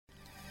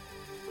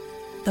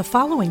The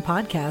following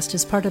podcast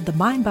is part of the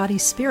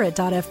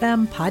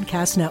MindBodySpirit.fm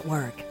podcast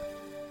network.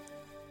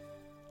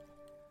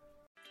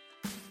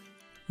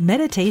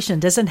 Meditation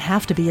doesn't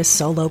have to be a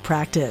solo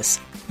practice.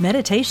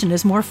 Meditation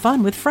is more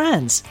fun with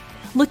friends.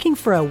 Looking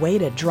for a way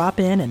to drop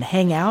in and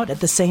hang out at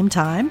the same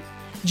time?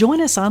 Join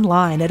us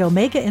online at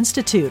Omega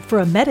Institute for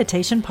a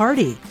meditation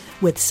party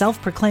with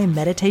self-proclaimed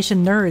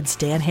meditation nerds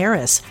Dan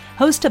Harris,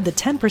 host of the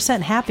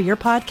 10% Happier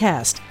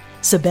podcast,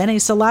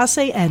 Sebene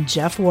Selassie, and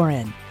Jeff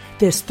Warren.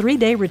 This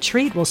 3-day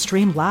retreat will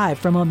stream live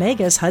from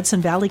Omega's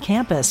Hudson Valley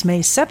campus May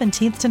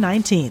 17th to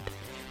 19th.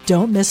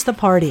 Don't miss the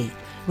party.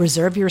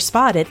 Reserve your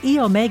spot at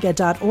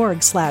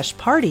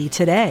eomega.org/party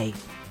today.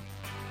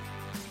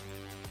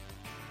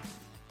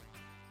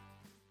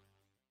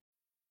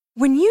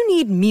 When you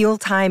need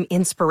mealtime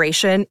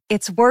inspiration,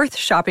 it's worth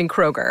shopping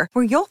Kroger,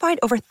 where you'll find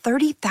over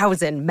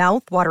 30,000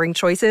 mouth-watering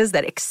choices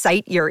that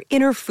excite your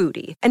inner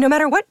foodie. And no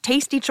matter what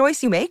tasty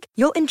choice you make,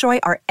 you'll enjoy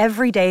our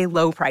everyday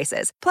low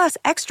prices, plus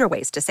extra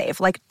ways to save,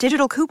 like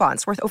digital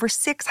coupons worth over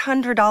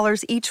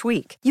 $600 each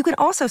week. You can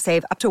also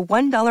save up to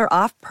 $1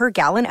 off per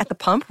gallon at the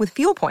pump with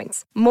fuel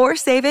points. More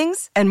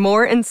savings and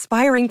more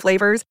inspiring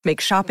flavors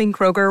make shopping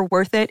Kroger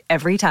worth it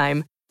every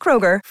time.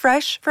 Kroger,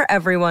 fresh for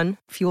everyone.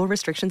 Fuel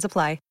restrictions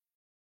apply.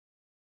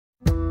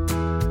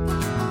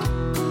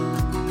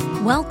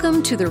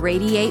 Welcome to the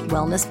Radiate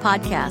Wellness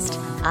Podcast.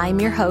 I'm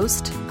your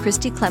host,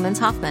 Christy Clemens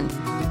Hoffman.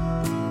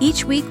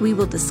 Each week we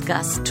will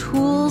discuss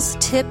tools,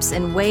 tips,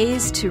 and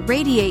ways to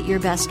radiate your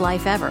best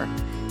life ever,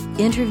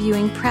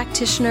 interviewing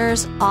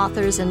practitioners,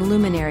 authors, and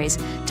luminaries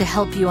to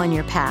help you on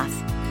your path.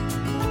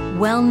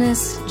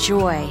 Wellness,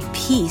 joy,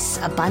 peace,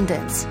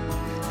 abundance.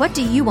 What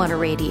do you want to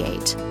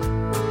radiate?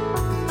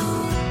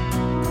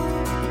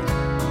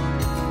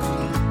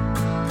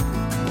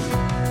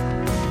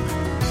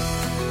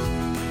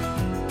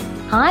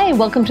 Hi,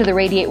 welcome to the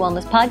Radiate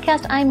Wellness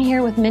Podcast. I'm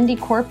here with Mindy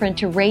Corcoran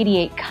to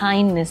radiate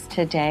kindness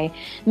today.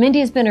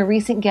 Mindy has been a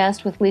recent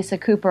guest with Lisa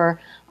Cooper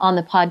on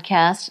the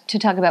podcast to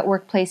talk about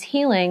workplace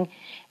healing.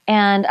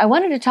 And I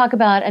wanted to talk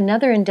about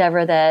another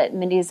endeavor that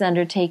Mindy has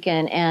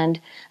undertaken and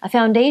a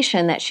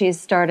foundation that she's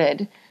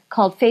started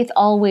called Faith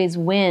Always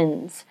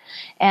Wins.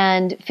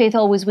 And Faith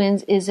Always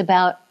Wins is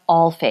about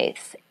all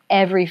faiths,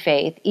 every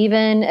faith,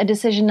 even a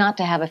decision not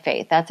to have a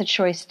faith. That's a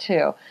choice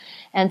too.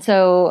 And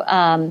so,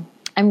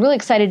 I'm really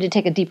excited to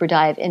take a deeper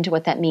dive into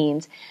what that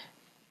means.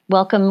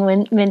 Welcome,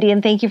 Mindy,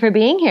 and thank you for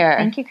being here.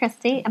 Thank you,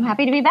 Christy. I'm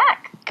happy to be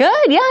back. Good.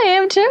 Yeah, I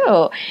am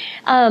too.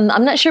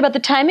 I'm not sure about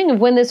the timing of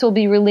when this will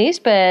be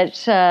released,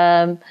 but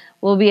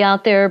we'll be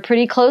out there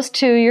pretty close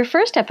to your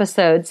first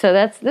episode. So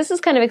this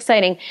is kind of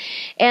exciting.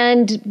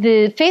 And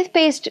the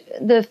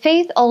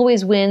Faith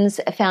Always Wins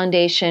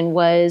Foundation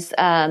was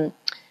kind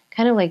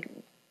of like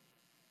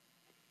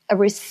a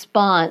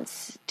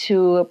response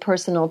to a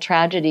personal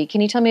tragedy.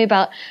 Can you tell me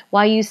about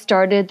why you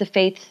started the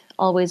Faith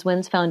Always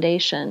Wins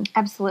Foundation?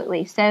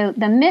 Absolutely. So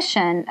the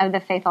mission of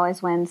the Faith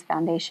Always Wins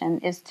Foundation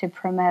is to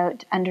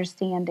promote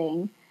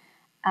understanding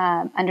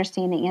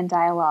and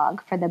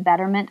dialogue for the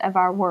betterment of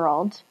our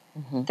world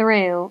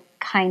through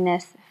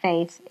kindness,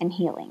 faith, and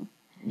healing.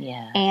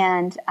 Yeah.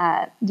 And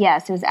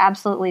yes, it was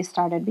absolutely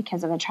started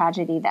because of a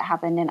tragedy that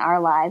happened in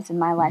our lives, in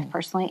my life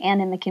personally, and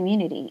in the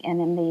community,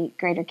 and in the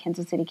greater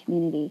Kansas City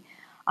community.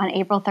 On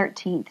April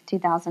 13th,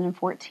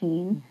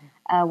 2014,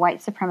 a white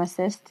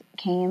supremacist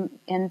came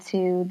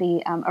into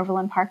the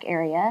Overland Park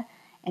area,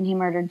 and he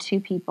murdered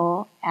 2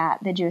 people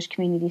at the Jewish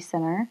Community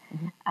Center.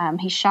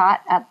 He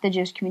shot up the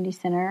Jewish Community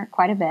Center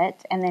quite a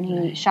bit, and then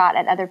he shot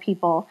at other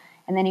people,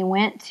 and then he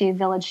went to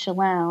Village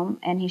Shalom,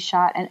 and he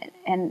shot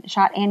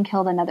and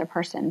killed another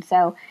person.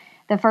 So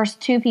the first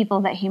 2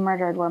 people that he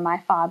murdered were my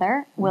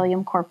father,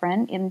 William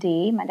Corcoran,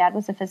 MD. My dad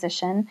was a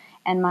physician,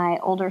 and my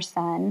older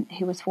son,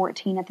 who was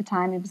 14 at the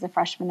time. He was a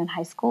freshman in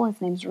high school. His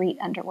name's Reet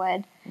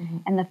Underwood.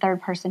 And the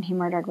third person he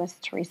murdered was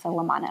Teresa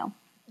Lamano.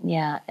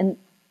 Yeah, and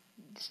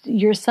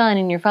your son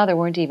and your father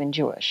weren't even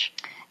Jewish.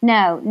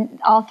 No,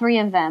 all 3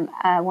 of them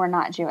were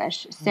not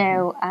Jewish.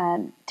 So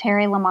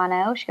Terry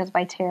Lamano, she goes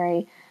by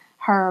Terry,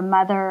 her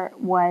mother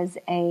was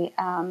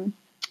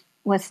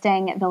was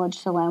staying at Village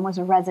Shalom, was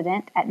a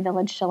resident at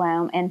Village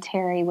Shalom, and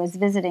Terry was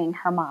visiting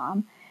her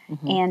mom,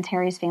 and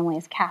Terry's family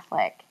is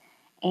Catholic.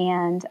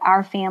 And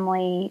our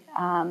family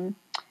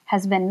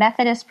has been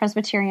Methodist,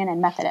 Presbyterian,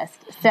 and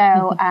Methodist.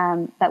 So,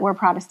 but we're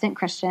Protestant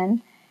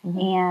Christian,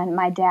 and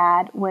my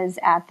dad was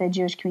at the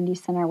Jewish Community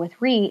Center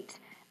with Reet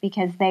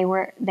because they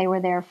were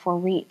there for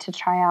Reet to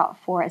try out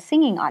for a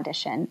singing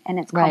audition, and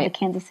it's called the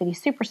Kansas City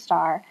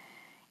Superstar.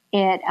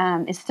 It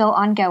is still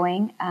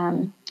ongoing.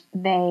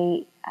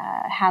 They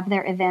have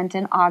their event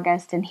in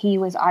August, and he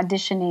was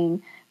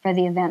auditioning for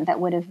the event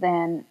that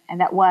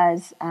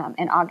was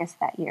in August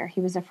that year. He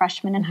was a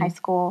freshman in high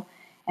school,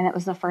 and it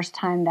was the first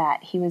time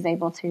that he was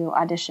able to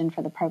audition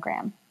for the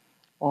program.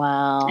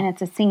 Wow. And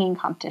it's a singing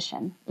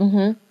competition.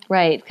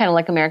 Right. Kind of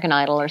like American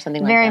Idol or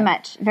something like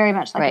that. Very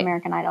much like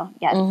American Idol,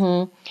 yes.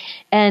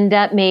 And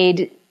that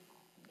made,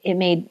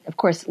 of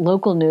course,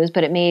 local news,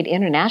 but it made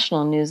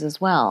international news as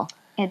well.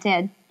 It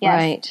did. Yes.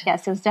 Right.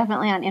 Yes, it was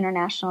definitely on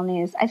international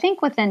news. I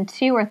think within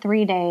 2 or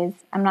 3 days,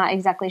 I'm not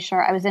exactly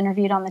sure, I was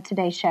interviewed on the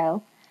Today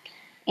Show.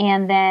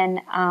 And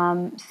then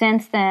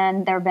since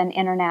then, there have been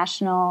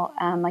international,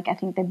 like I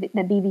think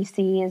the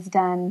BBC has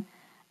done,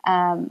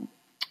 I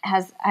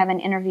have an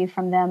interview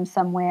from them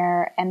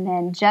somewhere. And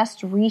then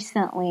just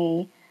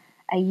recently,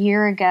 a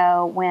year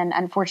ago, when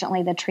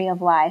unfortunately the Tree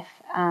of Life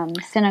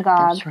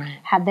synagogue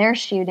had their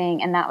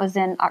shooting, and that was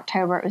in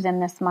October. It was in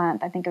this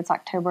month. I think it was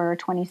October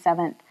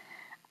 27th.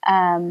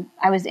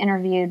 I was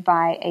interviewed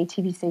by a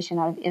TV station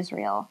out of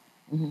Israel.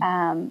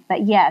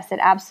 But yes, it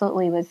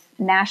absolutely was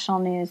national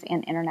news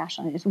and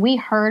international news. We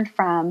heard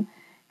from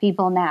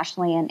people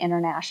nationally and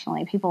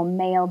internationally. People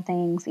mailed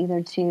things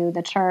either to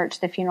the church,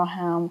 the funeral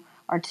home,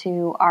 or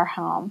to our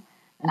home.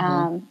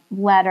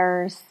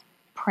 Letters,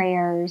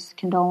 prayers,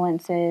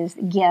 condolences,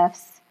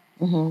 gifts.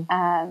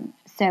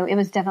 So it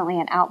was definitely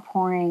an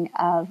outpouring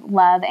of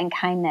love and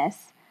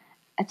kindness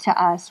to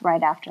us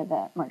right after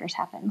the murders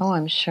happened. Oh,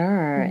 I'm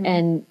sure.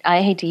 And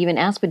I hate to even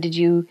ask, but did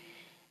you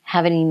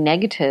have any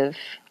negative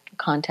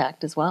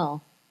contact as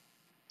well?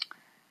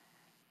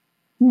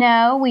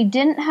 No, we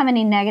didn't have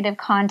any negative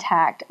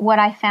contact. What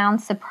I found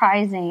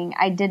surprising,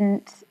 I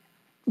didn't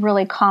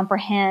really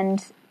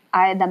comprehend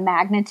the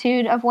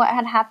magnitude of what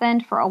had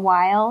happened for a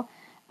while,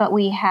 but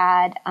we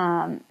had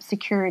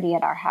security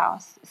at our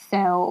house.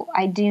 So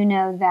I do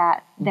know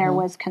that there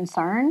was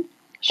concern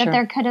that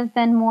there could have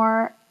been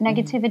more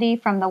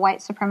negativity from the white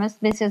supremacists,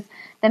 because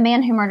the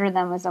man who murdered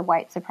them was a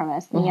white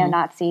supremacist,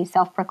 neo-Nazi,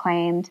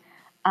 self-proclaimed,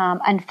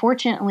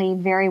 unfortunately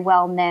very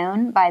well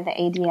known by the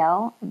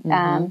ADL,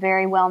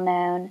 very well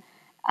known,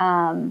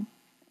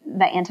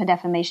 the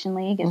Anti-Defamation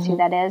League is who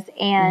that is,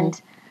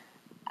 and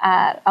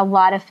a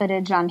lot of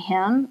footage on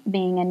him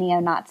being a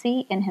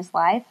neo-Nazi in his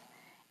life.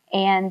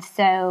 And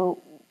so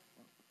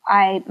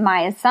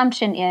my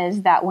assumption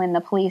is that when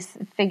the police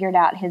figured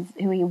out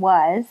who he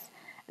was,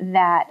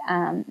 that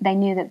they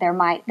knew that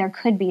there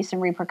could be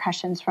some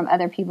repercussions from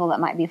other people that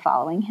might be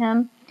following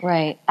him.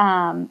 Right.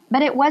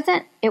 But it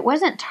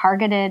wasn't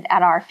targeted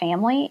at our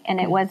family, and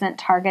it wasn't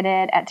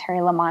targeted at Terry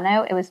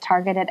Lamanno. It was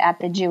targeted at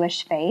the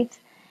Jewish faith,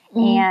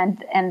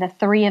 and the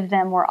three of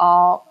them were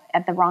all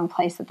at the wrong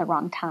place at the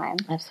wrong time.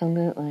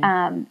 Absolutely.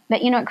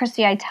 But you know what,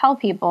 Christy, I tell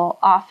people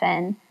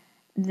often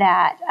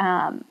that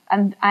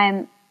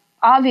I'm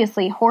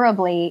obviously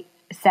horribly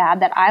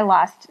sad that I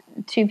lost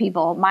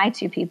my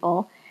two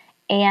people,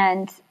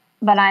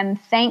 but I'm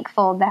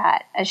thankful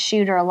that a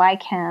shooter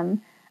like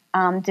him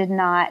did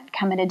not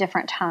come at a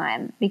different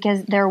time,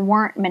 because there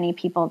weren't many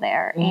people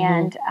there,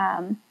 and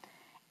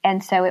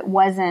so it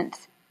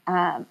wasn't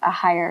a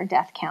higher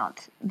death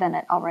count than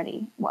it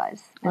already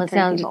was. Well,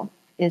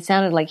 it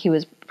sounded like he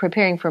was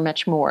preparing for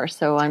much more,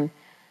 so I'm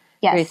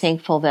very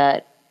thankful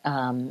that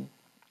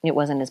it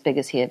wasn't as big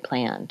as he had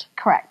planned.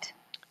 Correct.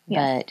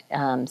 Yes.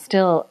 But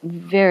still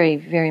very,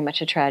 very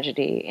much a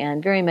tragedy,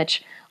 and very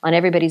much on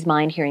everybody's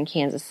mind here in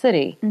Kansas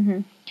City.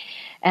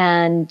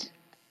 And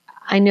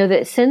I know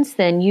that since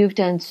then you've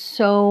done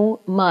so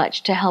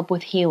much to help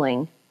with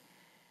healing,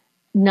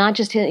 not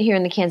just here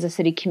in the Kansas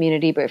City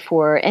community, but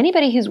for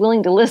anybody who's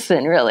willing to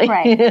listen, really.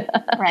 Right,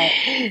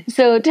 right.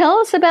 So tell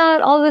us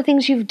about all the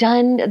things you've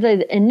done,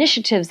 the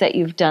initiatives that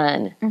you've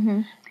done.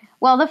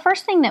 Well, the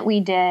first thing that we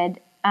did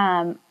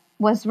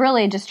was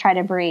really just try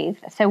to breathe.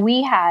 So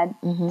we had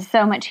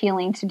so much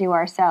healing to do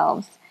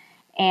ourselves,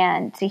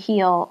 and to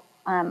heal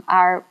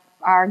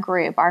our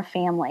group, our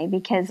family,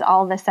 because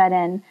all of a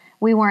sudden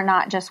we were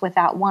not just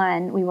without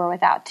one, we were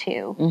without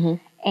two.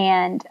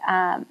 And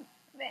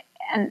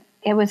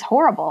it was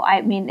horrible.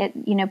 I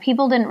mean,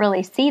 people didn't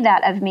really see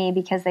that of me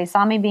because they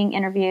saw me being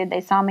interviewed.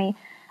 They saw me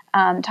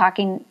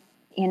talking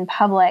in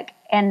public.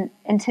 And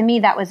to me,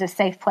 that was a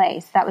safe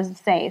place. That was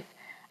safe.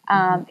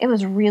 It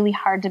was really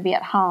hard to be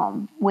at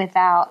home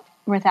without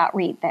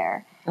Reed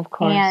there. Of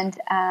course. And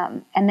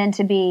then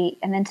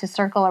to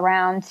circle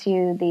around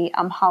to the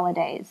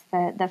holidays.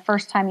 The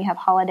first time you have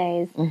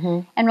holidays,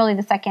 and really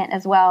the second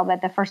as well,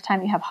 but the first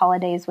time you have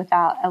holidays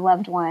without a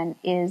loved one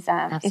is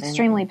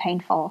extremely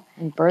painful.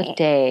 And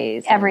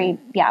birthdays.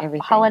 Everything.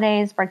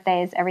 Holidays,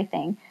 birthdays,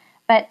 everything.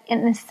 But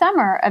in the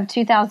summer of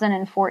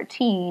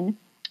 2014,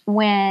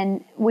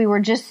 when we were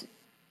just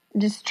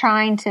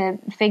trying to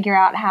figure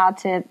out how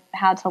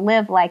to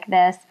live like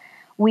this,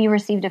 we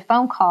received a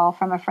phone call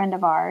from a friend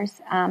of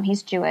ours.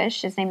 He's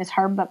Jewish. His name is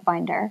Herb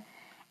Bookbinder.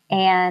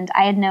 And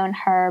I had known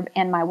Herb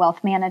in my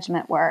wealth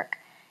management work.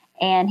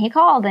 And he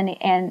called,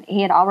 and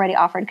he had already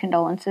offered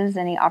condolences,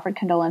 and he offered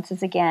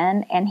condolences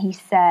again. And he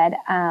said,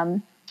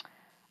 I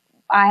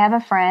have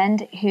a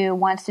friend who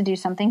wants to do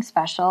something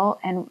special,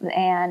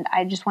 and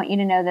I just want you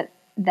to know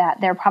that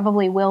there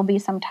probably will be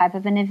some type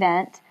of an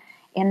event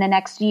in the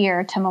next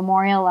year to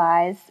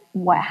memorialize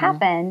what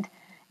happened.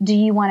 Do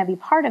you want to be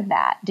part of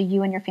that? Do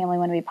you and your family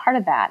want to be part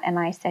of that? And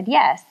I said,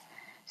 yes.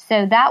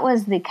 So that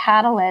was the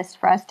catalyst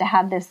for us to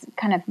have this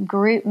kind of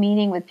group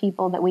meeting with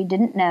people that we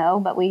didn't know,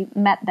 but we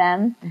met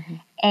them.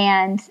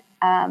 And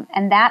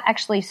that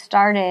actually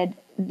started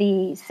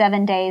the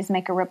 7 days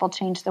Make a Ripple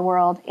Change the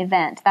World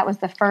event. That was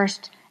the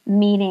first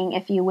meeting,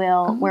 if you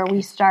will, where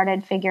we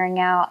started figuring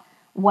out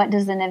what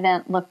does an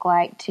event look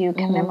like to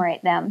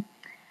commemorate them.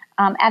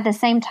 At the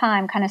same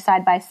time, kind of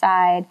side by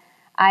side,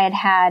 I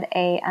had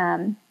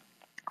a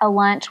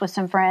lunch with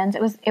some friends.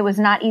 It was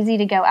not easy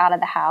to go out of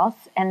the house.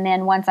 And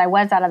then once I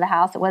was out of the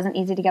house, it wasn't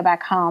easy to go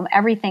back home.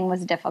 Everything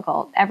was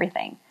difficult,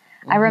 everything.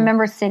 I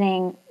remember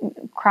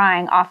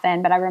crying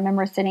often, but I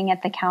remember sitting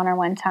at the counter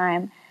one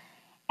time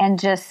and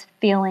just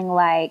feeling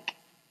like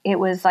it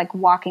was like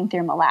walking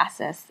through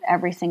molasses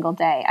every single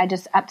day. I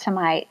just up to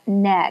my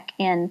neck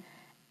in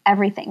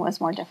everything was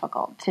more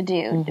difficult to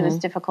do. It was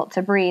difficult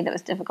to breathe. It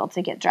was difficult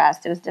to get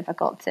dressed. It was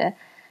difficult to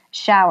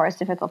shower. It was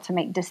difficult to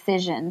make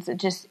decisions. It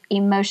just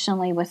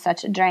emotionally was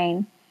such a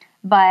drain.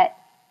 But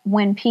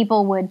when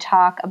people would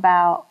talk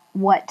about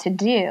what to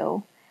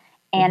do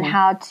and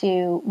how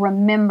to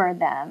remember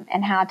them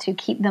and how to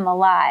keep them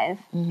alive,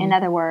 in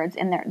other words,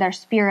 and their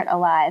spirit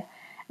alive,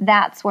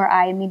 that's where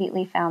I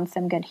immediately found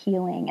some good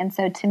healing. And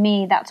so to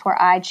me, that's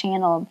where I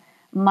channeled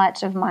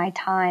much of my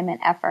time and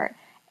effort.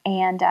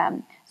 And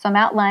so I'm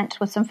at lunch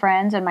with some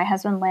friends, and my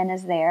husband Lynn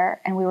is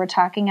there, and we were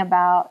talking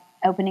about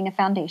opening a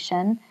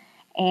foundation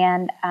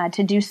and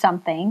to do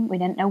something. We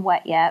didn't know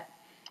what yet.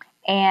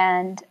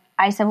 And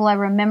I said, well, I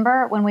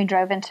remember when we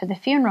drove into the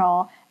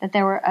funeral that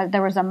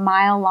there was a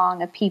mile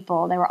long of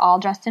people. They were all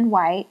dressed in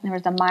white. There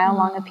was a mile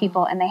long of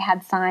people, and they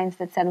had signs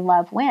that said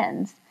 "Love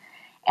Wins."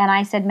 And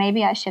I said,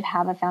 maybe I should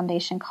have a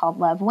foundation called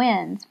Love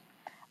Wins.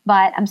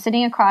 But I'm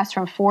sitting across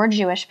from 4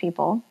 Jewish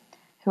people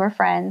who are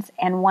friends,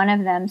 and one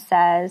of them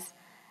says,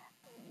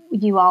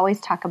 you always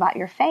talk about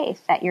your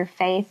faith, that your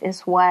faith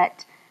is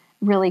what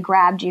really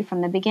grabbed you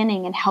from the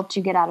beginning and helped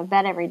you get out of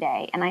bed every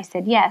day. And I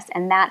said, yes,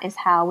 and that is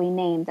how we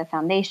named the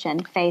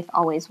foundation, Faith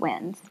Always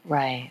Wins.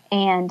 Right.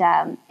 And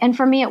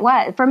for me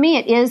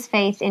it is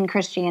faith in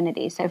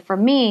Christianity. So for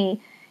me,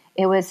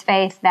 it was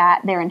faith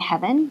that they're in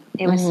heaven.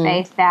 It was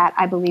faith that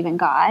I believe in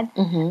God.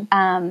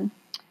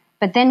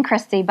 But then,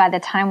 Christy, by the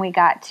time we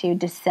got to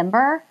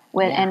December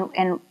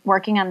and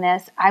working on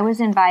this, I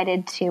was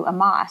invited to a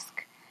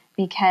mosque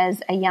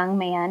because a young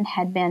man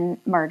had been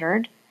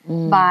murdered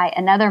by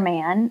another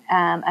man.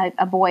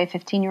 A boy, a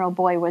 15-year-old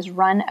boy, was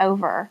run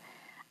over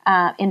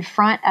in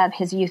front of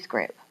his youth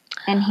group.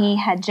 And he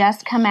had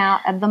just come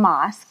out of the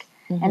mosque,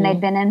 and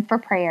they'd been in for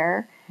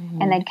prayer,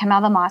 and they'd come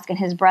out of the mosque, and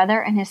his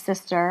brother and his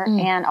sister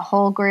and a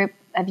whole group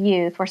of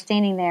youth were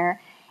standing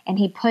there, and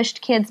he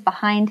pushed kids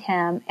behind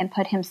him and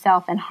put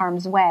himself in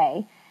harm's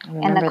way,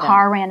 and the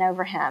car ran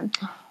over him.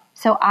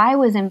 So I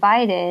was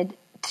invited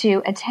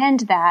to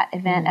attend that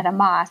event at a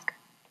mosque.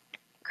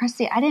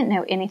 Christy, I didn't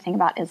know anything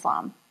about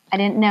Islam. I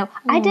didn't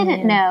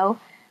know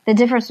the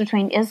difference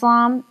between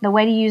Islam, the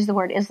way to use the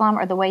word Islam,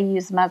 or the way you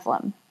use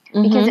Muslim.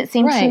 Because it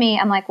seemed to me,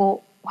 I'm like,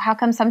 well, how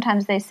come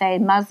sometimes they say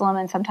Muslim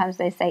and sometimes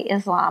they say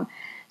Islam?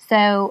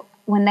 So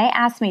when they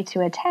asked me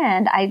to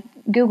attend, I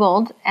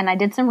Googled and I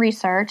did some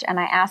research, and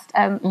I asked,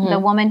 the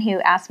woman who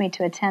asked me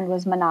to attend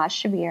was Manaj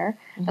Shabir.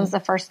 That was the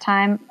first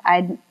time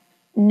I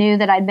knew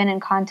that I'd been in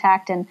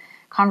contact and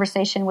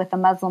conversation with a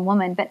Muslim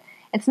woman, but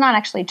it's not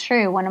actually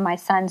true. One of my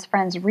son's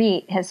friends,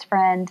 Reet, his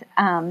friend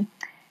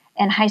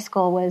in high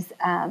school was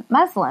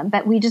Muslim,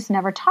 but we just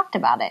never talked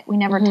about it. We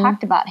never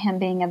talked about him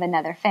being of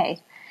another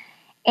faith.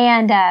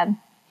 And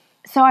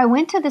so I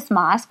went to this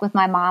mosque with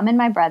my mom and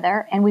my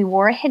brother, and we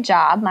wore a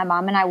hijab. My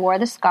mom and I wore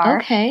the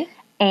scarf,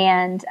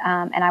 and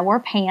I wore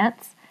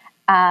pants.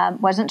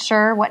 Wasn't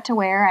sure what to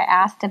wear. I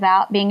asked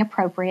about being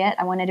appropriate.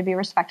 I wanted to be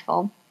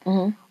respectful.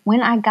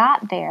 When I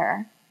got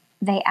there,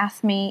 they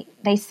asked me,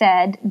 they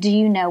said, do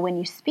you know when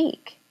you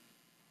speak?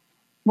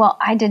 Well,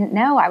 I didn't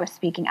know I was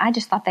speaking. I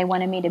just thought they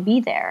wanted me to be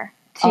there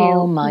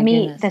to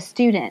meet the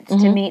students,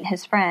 to meet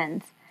his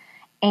friends.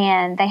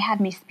 And they had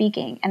me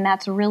speaking. And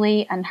that's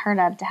really unheard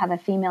of, to have a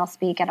female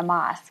speak at a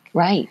mosque.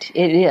 Right.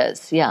 It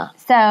is, yeah.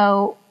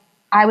 So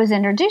I was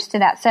introduced to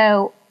that.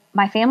 So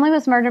my family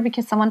was murdered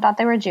because someone thought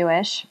they were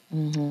Jewish.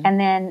 And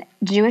then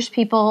Jewish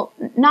people,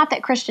 not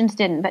that Christians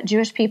didn't, but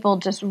Jewish people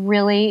just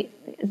really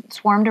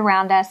swarmed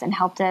around us and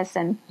helped us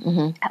and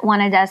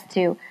wanted us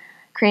to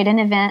create an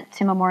event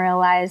to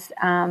memorialize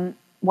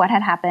what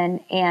had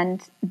happened.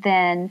 And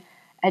then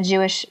a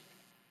Jewish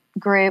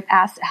group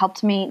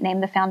helped me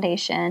name the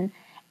foundation.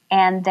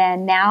 And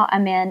then now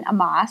I'm in a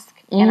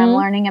mosque and I'm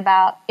learning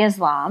about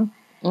Islam.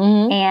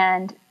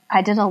 And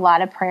I did a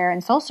lot of prayer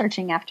and soul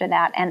searching after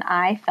that. And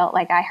I felt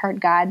like I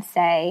heard God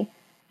say,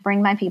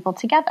 bring my people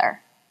together.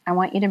 I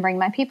want you to bring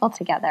my people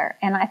together.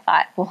 And I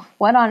thought, well,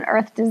 what on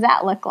earth does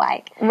that look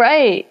like?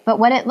 Right. But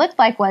what it looked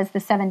like was the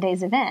 7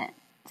 days event.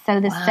 So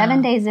the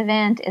 7 days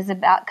event is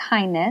about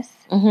kindness.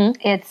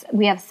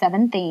 We have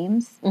 7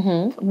 themes: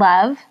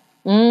 love,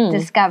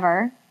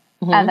 discover,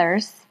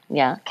 others,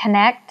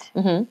 connect,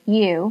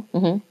 you,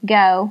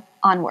 go,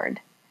 onward.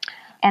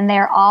 And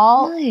they're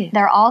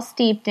all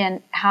steeped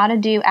in how to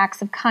do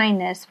acts of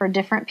kindness for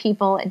different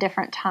people at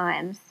different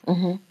times.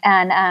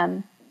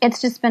 And it's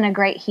just been a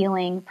great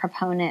healing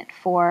proponent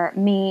for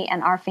me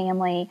and our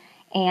family.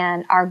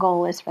 and our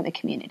goal is for the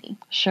community.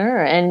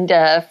 Sure. And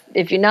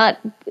if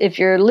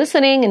you're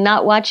listening and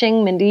not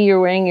watching, Mindy, you're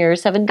wearing your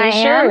 7-day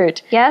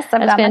shirt. Yes,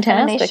 I've got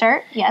fantastic. my 7-day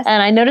shirt. Yes.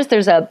 And I noticed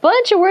there's a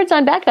bunch of words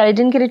on back that I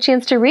didn't get a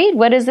chance to read.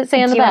 What does it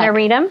say on the back? Do you want to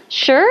read them?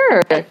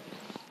 Sure.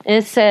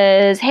 It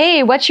says,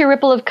 hey, what's your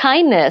ripple of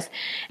kindness?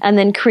 And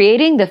then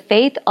creating the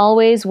Faith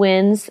Always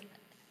Wins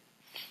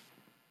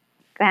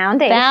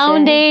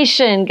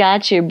Foundation.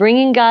 Got you.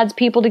 Bringing God's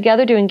people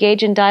together to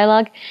engage in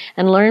dialogue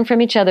and learn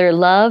from each other.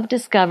 Love,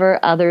 discover,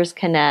 others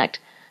connect.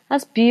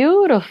 That's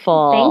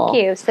beautiful.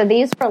 Thank you. So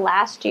these were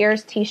last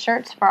year's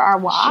T-shirts for our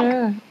walk.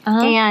 Sure.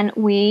 And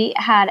we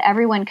had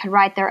everyone could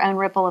write their own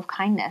ripple of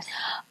kindness.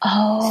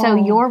 Oh. So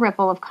your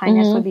ripple of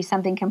kindness would be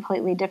something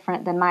completely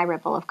different than my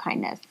ripple of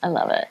kindness. I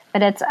love it.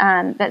 But it's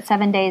but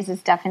 7 days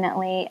is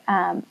definitely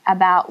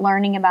about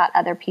learning about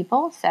other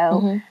people.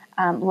 So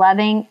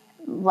loving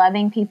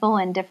people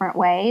in different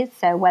ways.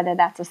 So whether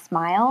that's a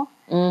smile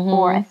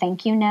or a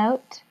thank you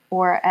note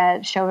or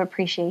a show of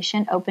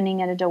appreciation,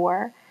 opening at a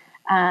door.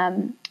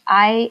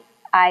 I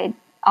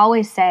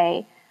always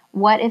say,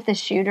 what if the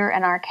shooter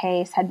in our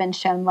case had been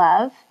shown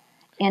love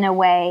in a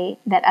way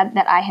that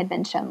I had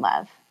been shown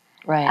love?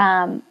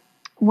 Right.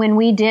 When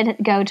we did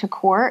go to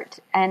court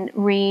and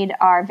read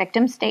our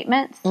victim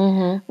statements,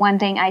 one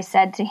thing I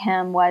said to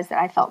him was that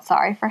I felt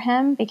sorry for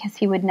him because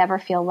he would never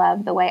feel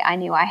love the way I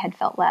knew I had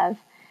felt love.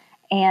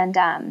 And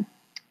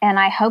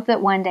I hope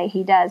that one day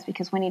he does,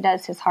 because when he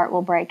does, his heart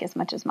will break as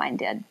much as mine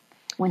did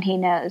when he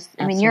knows.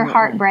 I mean, your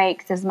heart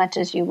breaks as much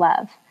as you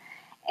love.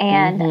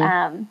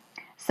 And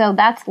so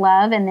that's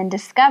love. And then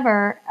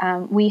Discover,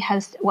 we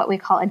host what we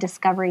call a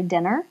Discovery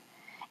Dinner,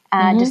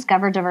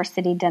 Discover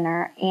Diversity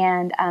Dinner.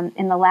 And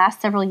in the last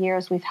several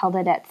years, we've held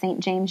it at St.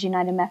 James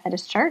United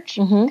Methodist Church.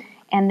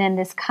 And then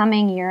this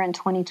coming year in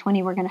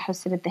 2020, we're going to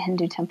host it at the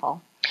Hindu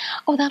Temple.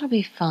 Oh, that'll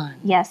be fun.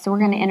 Yes, so we're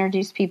going to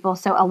introduce people.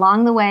 So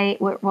along the way,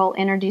 we'll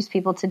introduce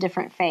people to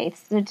different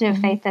faiths, to a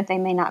faith that they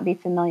may not be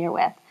familiar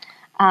with.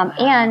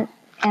 And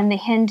the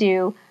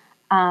Hindu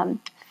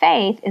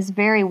faith is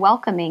very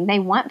welcoming. They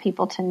want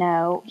people to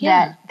know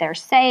that they're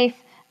safe,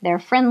 they're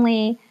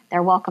friendly,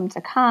 they're welcome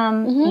to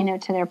come,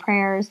 to their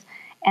prayers.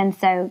 And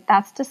so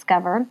that's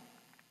Discover.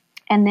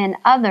 And then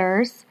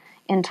Others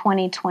in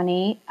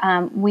 2020,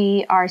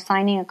 we are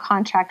signing a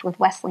contract with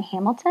Wesley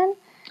Hamilton.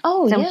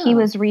 Oh, so he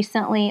was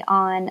recently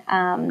on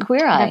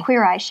Queer Eye. the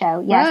Queer Eye show.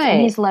 Yes, Right.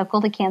 and he's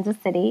local to Kansas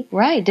City.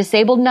 Right.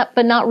 Disabled,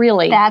 but not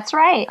really. That's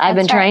right. I've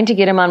been trying to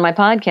get him on my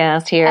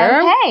podcast here.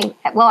 Okay.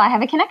 Well, I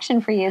have a connection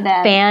for you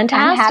then. Fantastic.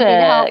 I'm happy to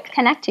help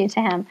connect you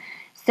to him.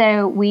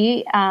 So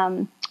we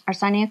are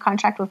signing a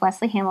contract with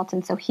Wesley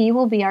Hamilton, so he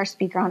will be our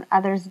speaker on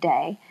Others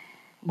Day.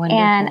 Wonderful.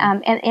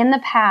 And in the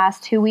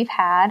past, who we've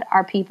had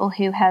are people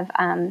who have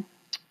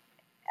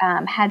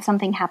had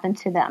something happen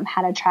to them,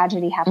 had a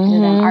tragedy happen to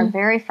them. Our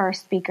very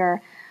first speaker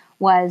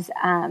was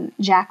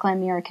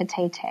Jacqueline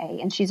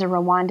Mirakatete, and she's a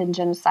Rwandan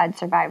genocide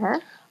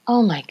survivor.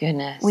 Oh, my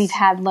goodness. We've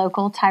had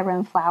local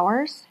Tyrone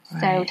Flowers.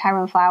 Right. So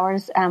Tyrone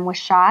Flowers was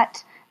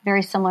shot,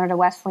 very similar to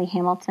Wesley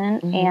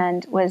Hamilton,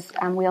 and was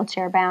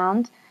wheelchair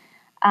bound.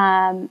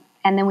 And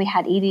then we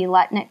had Edie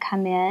Lutnick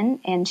come in,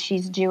 and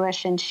she's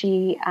Jewish, and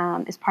she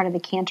is part of the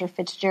Cantor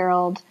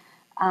Fitzgerald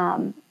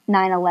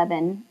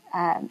 9/11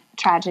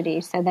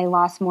 tragedy. So they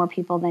lost more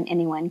people than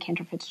anyone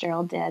Cantor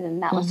Fitzgerald did,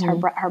 and that was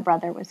her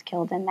brother was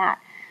killed in that.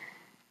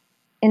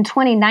 In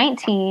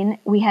 2019,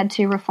 we had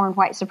 2 Reformed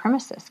white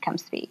supremacists come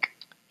speak,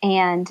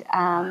 and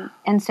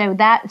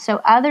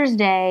so Others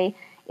Day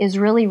is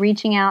really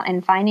reaching out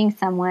and finding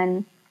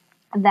someone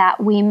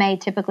that we may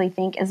typically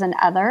think is an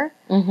other,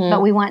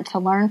 but we want to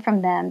learn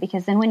from them,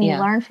 because then when you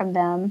learn from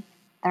them,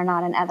 they're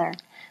not an other.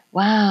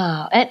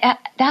 Wow. And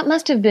that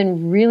must have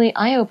been really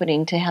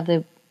eye-opening to have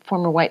the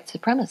former white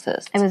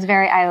supremacists. It was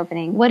very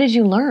eye-opening. What did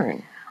you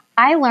learn?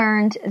 I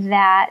learned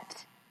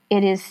that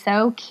it is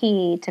so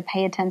key to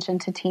pay attention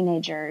to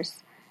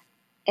teenagers,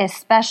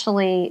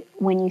 especially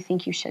when you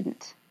think you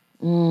shouldn't,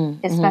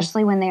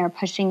 especially when they are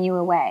pushing you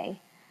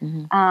away.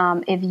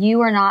 If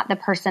you are not the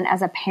person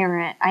as a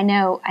parent, I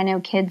know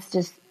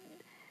kids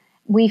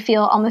we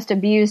feel almost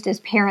abused as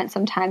parents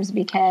sometimes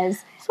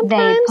because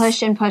they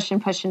push and push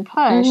and push and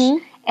push,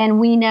 and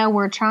we know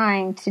we're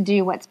trying to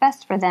do what's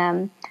best for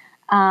them.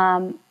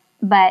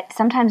 But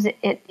sometimes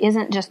it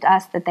isn't just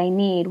us that they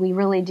need. We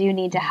really do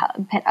need to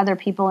put other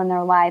people in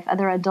their life,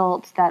 other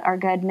adults that are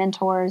good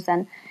mentors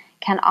and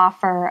can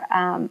offer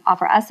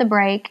us a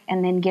break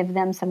and then give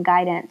them some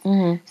guidance.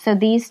 So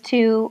these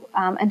 2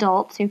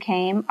 adults who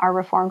came are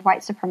Reformed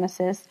white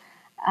supremacists.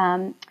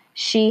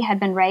 She had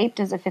been raped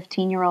as a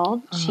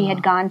 15-year-old. She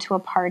had gone to a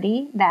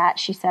party that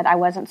she said, I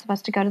wasn't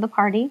supposed to go to the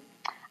party.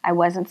 I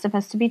wasn't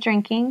supposed to be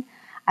drinking.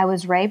 I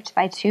was raped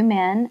by 2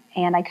 men,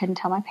 and I couldn't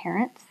tell my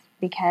parents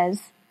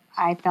because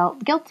I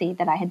felt guilty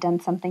that I had done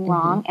something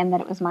wrong and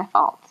that it was my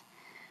fault.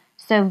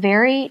 So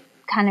very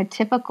kind of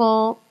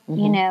typical,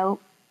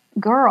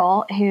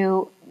 girl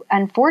who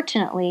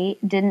unfortunately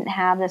didn't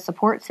have the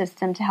support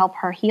system to help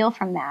her heal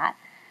from that.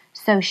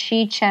 So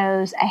she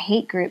chose a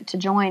hate group to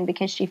join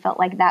because she felt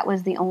like that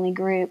was the only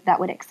group that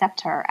would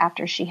accept her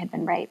after she had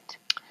been raped.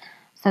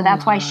 So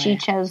that's why she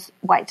chose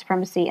white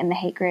supremacy and the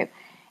hate group.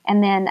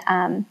 And then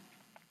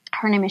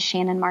her name is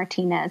Shannon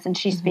Martinez, and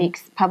she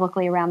speaks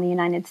publicly around the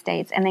United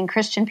States. And then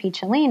Christian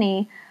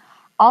Picciolini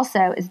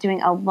also is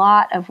doing a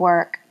lot of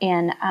work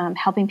in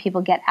helping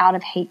people get out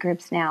of hate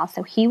groups now.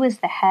 So he was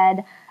the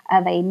head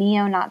of a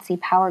neo-Nazi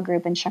power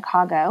group in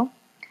Chicago.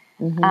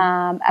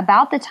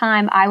 About the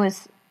time I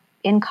was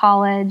in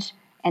college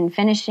and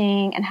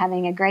finishing and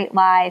having a great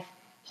life,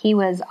 he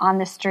was on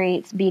the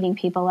streets beating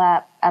people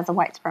up as a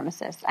white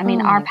supremacist. I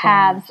mean, our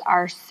paths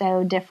are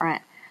so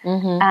different.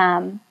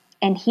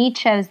 And he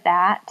chose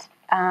that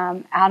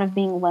out of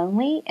being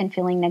lonely and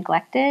feeling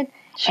neglected.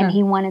 Sure. And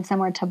he wanted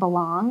somewhere to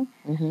belong.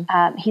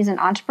 He's an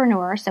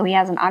entrepreneur, so he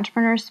has an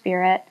entrepreneur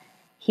spirit.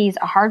 He's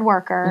a hard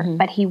worker,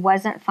 but he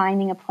wasn't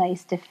finding a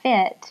place to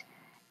fit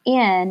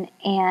in,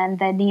 and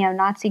the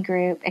neo-Nazi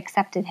group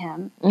accepted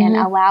him and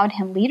allowed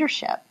him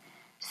leadership.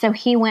 So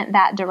he went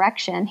that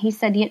direction. He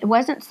said it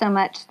wasn't so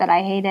much that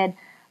I hated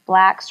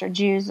blacks or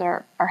Jews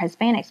or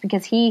Hispanics,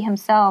 because he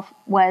himself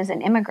was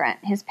an immigrant.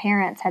 His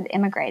parents had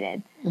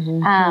immigrated.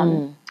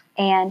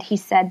 And he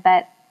said,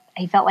 but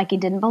he felt like he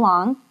didn't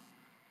belong.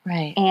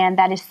 Right. And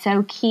that is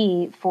so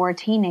key for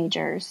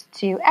teenagers,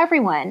 to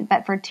everyone,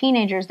 but for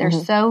teenagers, they're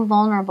so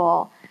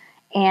vulnerable.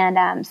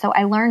 And so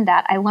I learned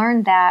that. I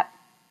learned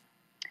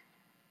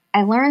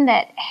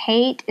that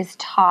hate is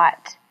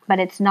taught, but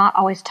it's not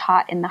always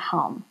taught in the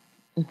home.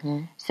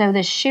 So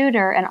the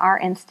shooter, in our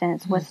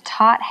instance, was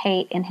taught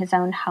hate in his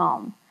own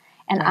home.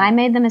 And I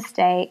made the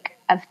mistake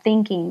of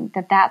thinking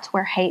that that's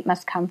where hate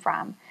must come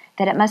from,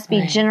 that it must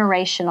be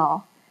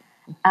generational.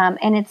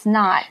 And it's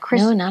not.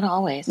 No, not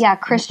always. Yeah,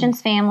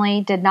 Christian's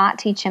family did not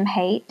teach him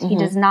hate. He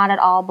does not at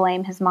all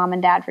blame his mom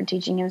and dad for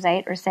teaching him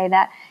hate or say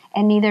that.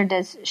 And neither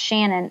does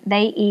Shannon.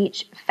 They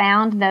each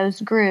found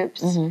those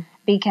groups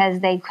because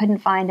they couldn't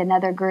find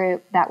another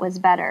group that was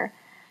better.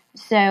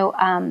 So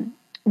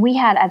we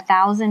had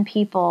 1,000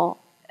 people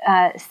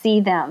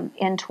see them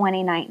in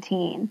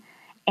 2019.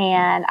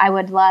 And I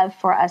would love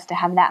for us to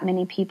have that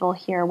many people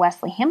hear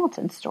Wesley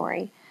Hamilton's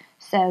story.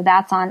 So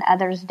that's on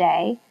Others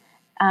Day.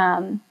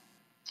 I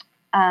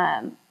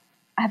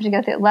have to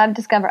go through Love,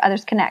 Discover,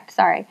 Others, Connect.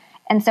 Sorry.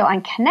 And so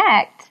on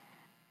Connect,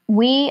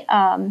 we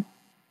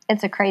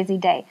it's a crazy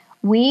day.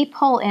 We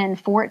pull in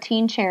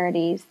 14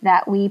 charities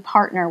that we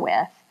partner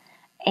with,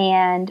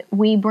 and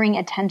we bring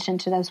attention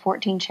to those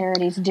 14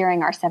 charities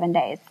during our 7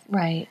 days.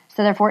 Right.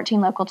 So there are 14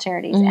 local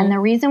charities. And the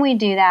reason we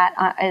do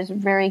that is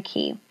very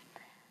key.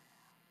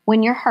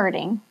 When you're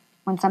hurting,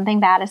 when something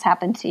bad has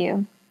happened to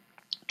you,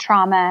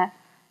 trauma,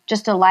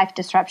 just a life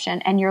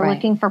disruption, and you're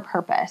looking for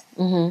purpose,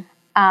 you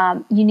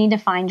need to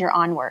find your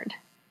onward.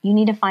 You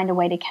need to find a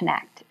way to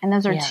connect. And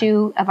those are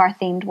two of our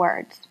themed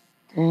words.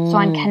 So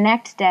on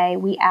Connect Day,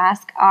 we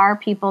ask our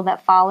people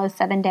that follow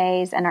 7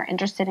 days and are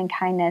interested in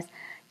kindness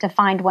to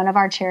find one of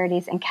our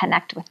charities and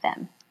connect with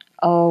them.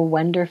 Oh,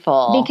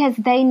 wonderful. Because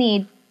they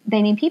need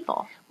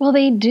people. Well,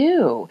 they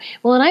do.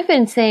 Well, and I've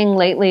been saying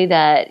lately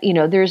that,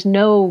 there's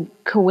no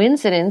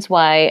coincidence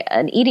why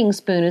an eating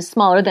spoon is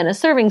smaller than a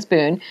serving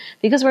spoon,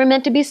 because we're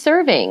meant to be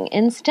serving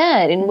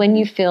instead. And when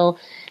you feel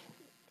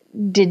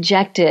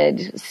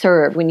dejected,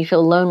 serve. When you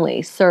feel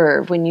lonely,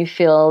 serve. When you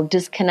feel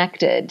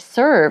disconnected,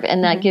 serve.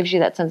 And that gives you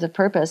that sense of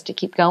purpose to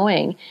keep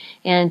going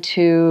and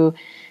to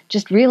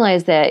just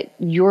realize that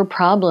your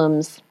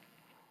problems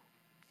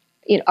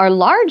are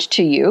large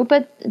to you,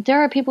 but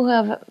there are people who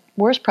have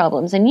worse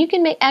problems, and you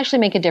can actually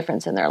make a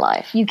difference in their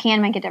life. You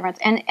can make a difference.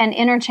 And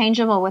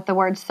interchangeable with the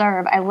word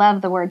serve, I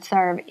love the word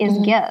serve, is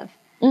give.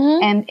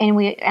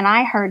 And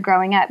I heard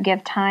growing up,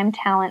 give time,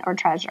 talent, or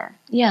treasure.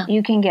 Yeah.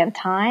 You can give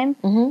time,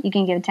 you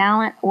can give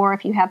talent, or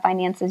if you have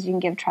finances, you can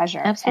give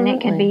treasure. Absolutely.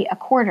 And it could be a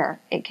quarter.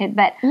 It could,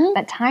 but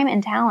time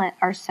and talent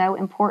are so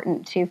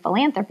important to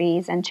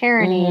philanthropies and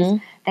charities.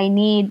 They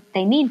need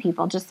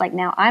people. Just like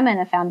now, I'm in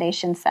a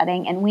foundation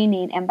setting, and we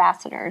need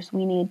ambassadors.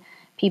 We need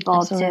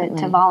people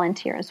to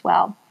volunteer as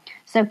well.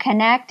 So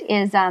Connect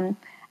is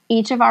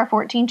each of our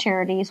 14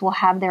 charities will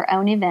have their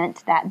own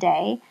event that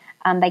day.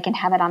 They can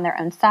have it on their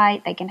own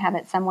site. They can have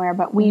it somewhere,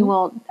 but we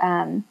will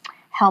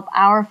help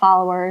our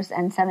followers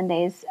and 7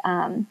 days,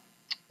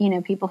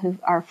 people who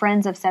are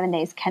friends of 7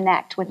 days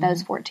connect with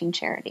those 14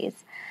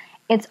 charities.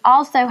 It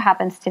also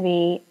happens to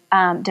be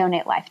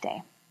Donate Life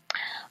Day.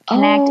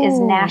 Connect is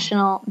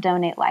National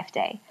Donate Life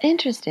Day.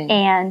 Interesting.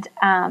 And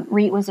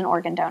Reet was an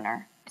organ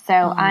donor. So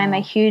I'm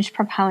a huge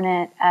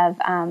proponent of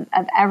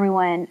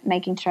everyone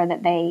making sure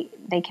that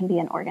they can be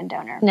an organ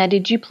donor. Now,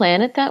 did you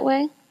plan it that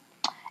way?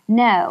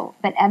 No,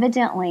 but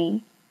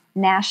evidently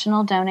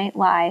National Donate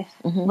Life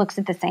looks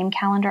at the same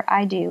calendar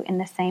I do in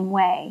the same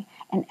way.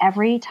 And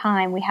every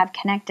time we have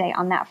Connect Day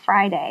on that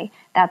Friday,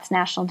 that's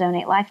National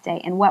Donate Life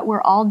Day. And what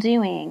we're all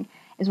doing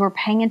is we're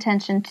paying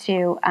attention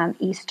to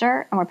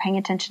Easter, and we're paying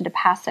attention to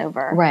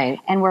Passover. Right.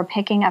 And we're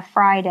picking a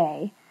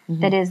Friday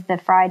that is the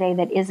Friday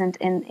that isn't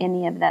in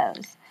any of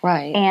those.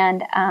 Right.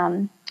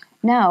 And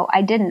no,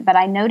 I didn't, but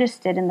I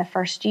noticed it in the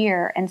first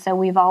year. And so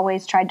we've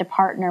always tried to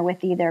partner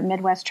with either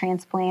Midwest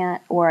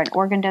Transplant or an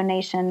organ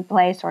donation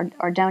place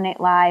or Donate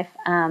Life.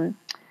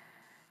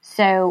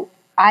 So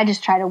I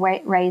just try to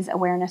raise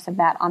awareness of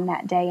that on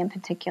that day in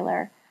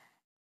particular.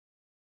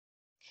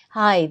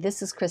 Hi,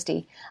 this is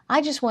Christy.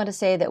 I just want to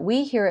say that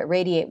we here at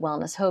Radiate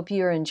Wellness hope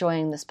you're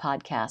enjoying this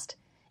podcast.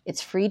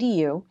 It's free to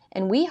you,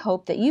 and we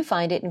hope that you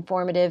find it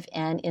informative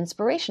and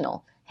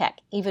inspirational. Heck,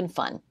 even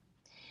fun.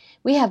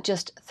 We have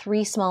just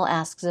 3 small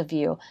asks of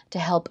you to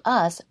help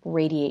us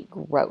radiate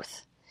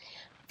growth.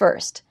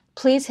 First,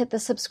 please hit the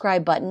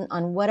subscribe button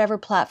on whatever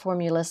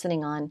platform you're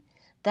listening on.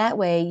 That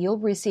way, you'll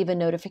receive a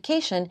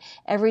notification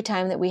every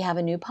time that we have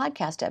a new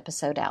podcast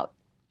episode out.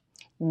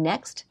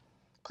 Next,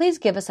 please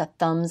give us a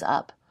thumbs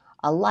up,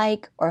 a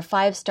like, or a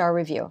 5-star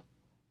review.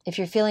 If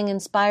you're feeling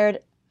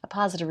inspired, a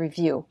positive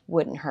review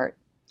wouldn't hurt.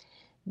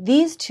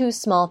 These 2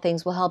 small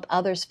things will help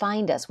others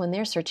find us when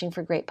they're searching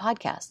for great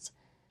podcasts.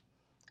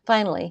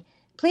 Finally,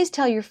 please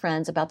tell your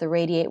friends about the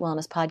Radiate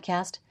Wellness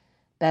podcast.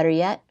 Better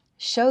yet,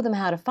 show them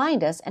how to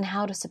find us and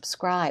how to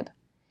subscribe.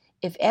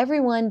 If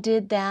everyone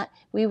did that,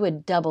 we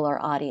would double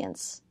our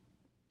audience.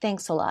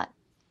 Thanks a lot.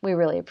 We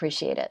really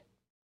appreciate it.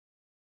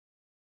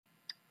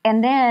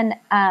 And then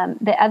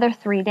the other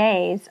 3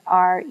 days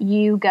are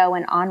You, Go,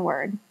 and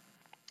Onward.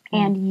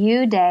 And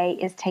You Day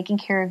is taking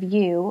care of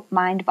you,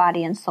 mind,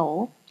 body, and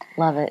soul.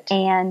 Love it.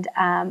 And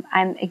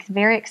I'm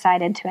very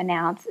excited to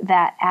announce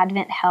that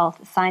Advent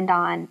Health signed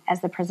on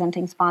as the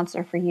presenting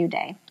sponsor for You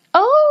Day.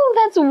 Oh,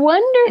 that's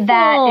wonderful.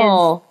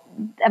 That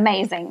is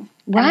amazing.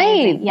 Right.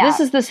 Amazing. Yeah. This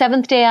is the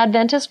Seventh-day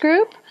Adventist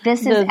group?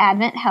 This is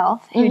Advent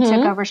Health, who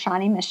took over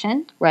Shawnee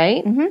Mission.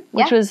 Right.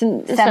 Which was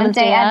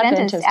Seventh-day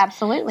Adventist.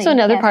 Absolutely. So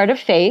another part of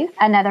faith.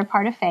 Another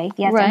part of faith,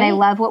 yes. Right. And they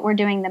love what we're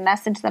doing. The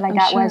message that I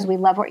got was, we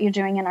love what you're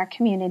doing in our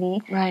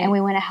community, right, and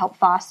we want to help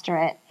foster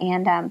it.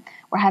 And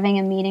we're having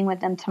a meeting with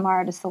them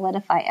tomorrow to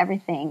solidify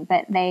everything.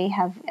 But they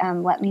have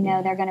let me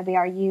know they're going to be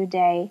our You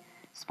Day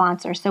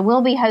sponsor. So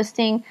we'll be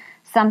hosting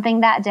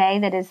something that day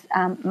that is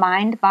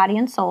mind, body,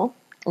 and soul.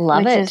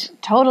 Love which it. is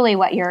totally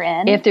what you're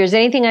in. If there's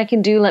anything I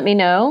can do, let me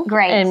know.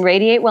 Great. And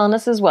Radiate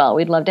Wellness as well.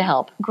 We'd love to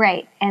help.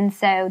 Great. And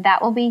so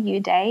that will be You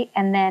Day.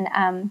 And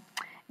then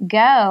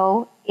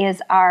Go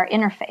is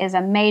is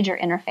a major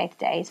interfaith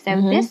day.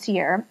 So this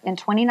year, in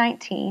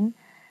 2019,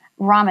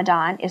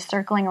 Ramadan is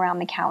circling around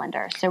the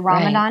calendar. So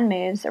Ramadan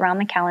moves around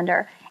the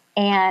calendar.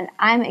 And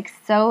I'm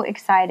so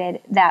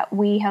excited that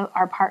we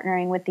are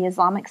partnering with the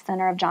Islamic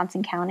Center of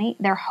Johnson County.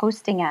 They're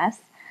hosting us.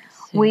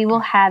 We will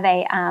have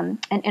an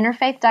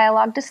interfaith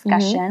dialogue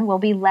discussion. We'll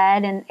be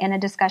led in a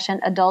discussion,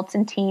 adults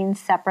and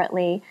teens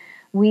separately.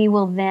 We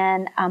will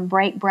then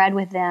break bread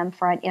with them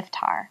for an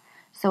iftar.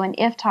 So an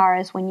iftar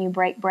is when you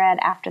break bread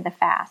after the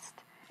fast.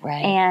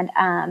 Right.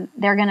 And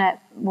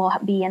we'll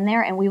be in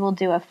there, and we will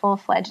do a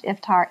full-fledged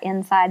iftar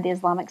inside the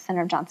Islamic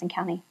Center of Johnson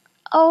County.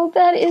 Oh,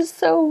 that is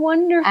so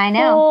wonderful. I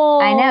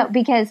know,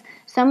 because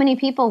so many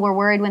people were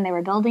worried when they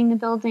were building the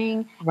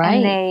building,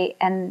 right?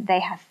 And they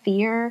have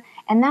fear,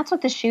 and that's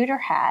what the shooter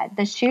had.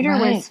 The shooter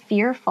was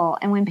fearful,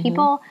 and when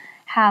people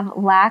have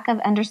lack of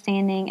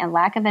understanding and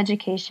lack of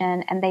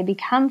education, and they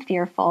become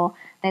fearful,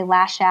 they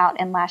lash out.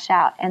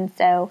 And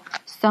so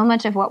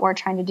much of what we're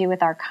trying to do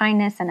with our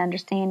kindness and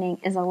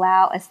understanding is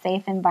allow a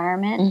safe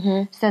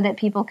environment so that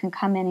people can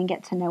come in and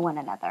get to know one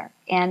another.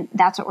 And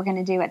that's what we're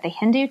going to do at the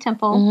Hindu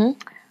temple.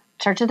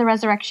 Church of the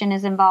Resurrection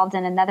is involved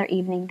in another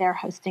evening. They're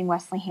hosting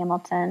Wesley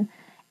Hamilton,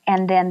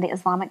 and then the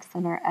Islamic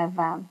Center of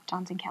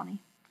Johnson County.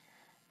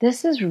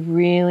 This is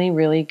really,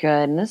 really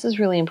good, and this is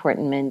really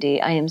important, Mindy.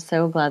 I am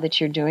so glad that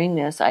you're doing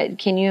this.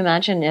 Can you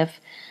imagine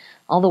if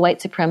all the white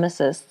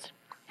supremacists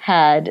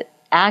had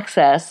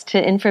access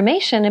to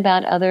information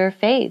about other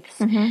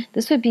faiths?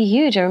 This would be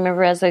huge. I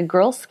remember as a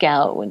Girl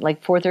Scout,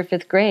 like 4th or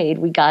 5th grade,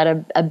 we got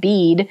a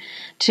bead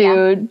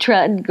to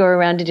try and go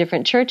around to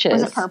different churches.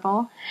 Was it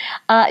purple?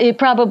 It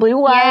probably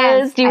was.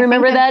 Yes, Do you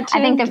remember that too?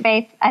 I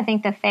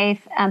think the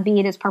faith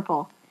bead is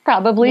purple.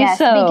 Probably yes,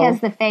 so. Because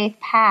the faith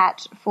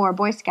patch for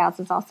Boy Scouts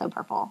is also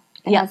purple.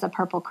 It has a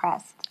purple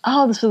crest.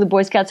 Oh, so the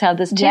Boy Scouts have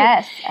this too.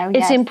 Yes.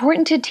 It's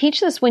important to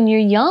teach this when you're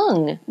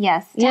young.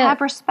 Yes, to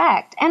have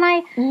respect. And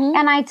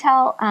I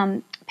tell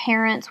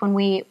parents when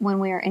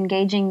we're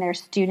engaging their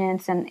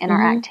students in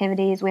our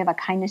activities, we have a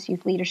Kindness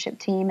Youth Leadership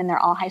team, and they're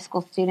all high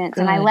school students,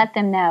 and I let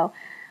them know,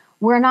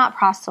 we're not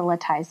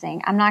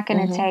proselytizing. I'm not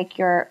going to take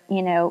your,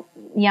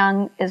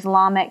 young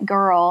Islamic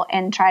girl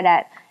and try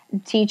to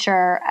teach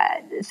her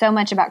so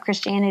much about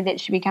Christianity that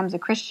she becomes a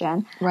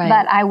Christian. Right.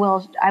 But I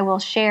will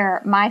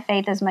share my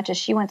faith as much as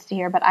she wants to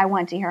hear, but I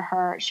want to hear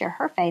her share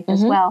her faith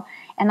as well.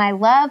 And I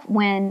love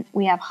when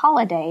we have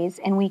holidays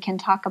and we can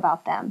talk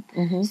about them.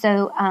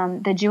 So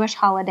the Jewish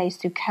holiday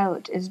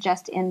Sukkot is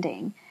just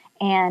ending,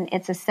 and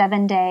it's a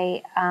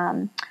 7-day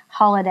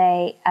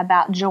holiday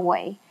about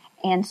joy.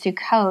 And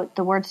Sukkot,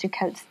 the word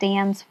Sukkot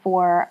stands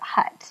for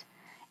hut.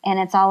 And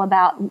it's all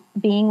about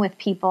being with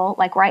people.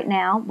 Like right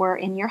now, we're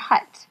in your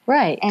hut.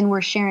 Right. And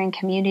we're sharing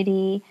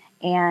community,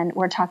 and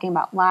we're talking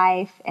about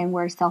life, and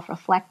we're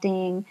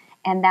self-reflecting.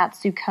 And that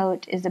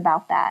Sukkot is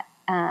about that.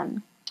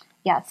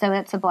 So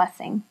it's a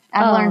blessing.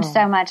 I've learned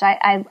so much.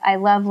 I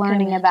love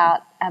learning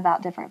about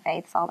about different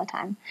faiths all the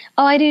time.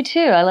 Oh, I do too.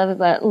 I love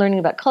about learning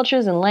about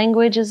cultures and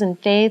languages and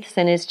faiths,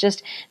 and it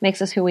just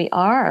makes us who we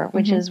are,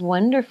 which is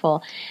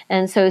wonderful.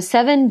 And so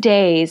 7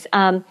 days.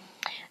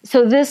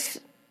 So this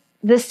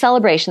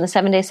celebration, the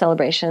 7-day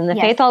celebration, the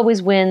Faith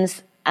Always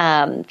Wins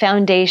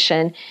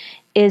Foundation,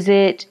 is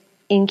it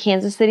in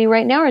Kansas City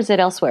right now, or is it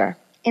elsewhere?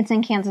 It's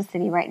in Kansas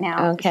City right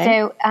now. Okay.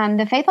 So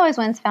the Faith Always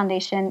Wins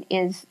Foundation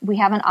we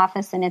have an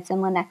office and it's in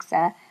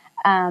Lenexa.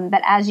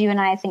 But as you and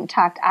I think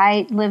talked,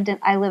 I live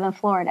in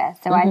Florida,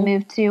 so I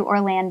moved to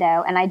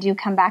Orlando, and I do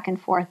come back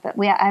and forth. But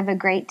I have a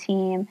great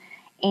team,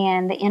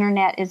 and the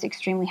internet is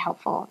extremely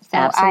helpful. So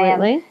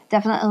Absolutely. I am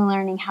definitely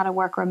learning how to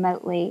work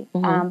remotely.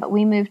 But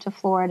we moved to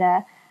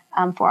Florida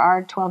for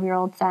our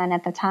 12-year-old son.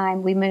 At the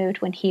time, we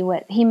moved when he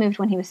moved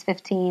when he was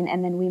 15,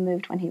 and then we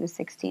moved when he was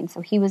 16.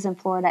 So he was in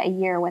Florida a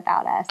year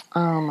without us.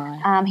 Oh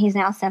my! He's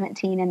now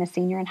 17 and a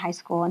senior in high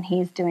school, and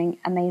he's doing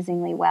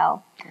amazingly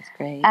well. That's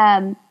great.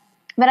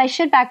 But I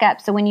should back up.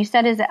 So when you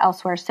said is it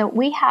elsewhere, so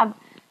we have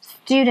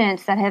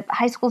students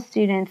high school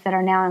students that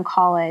are now in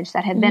college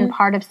that have been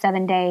part of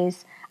 7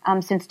 days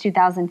since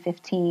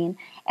 2015,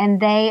 and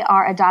they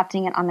are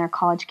adopting it on their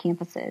college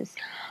campuses.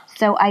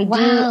 So I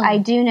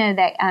do know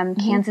that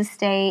Kansas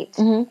State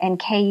and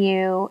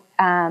KU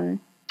and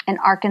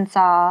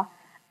Arkansas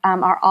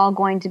are all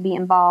going to be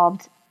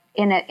involved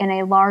in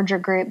a larger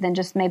group than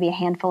just maybe a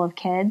handful of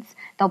kids.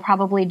 They'll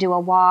probably do a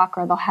walk,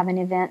 or they'll have an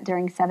event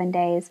during 7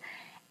 days.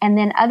 And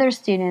then other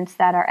students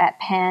that are at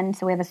Penn.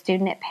 So we have a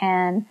student at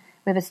Penn.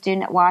 We have a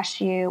student at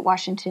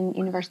Washington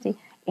University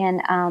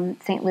in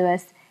St.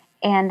 Louis,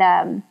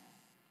 and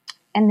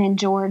then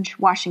George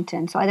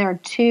Washington. So there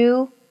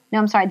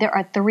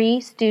are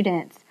 3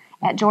 students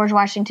at George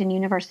Washington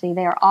University.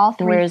 They are all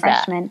 3 Where is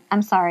freshmen. That?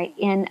 I'm sorry,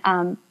 in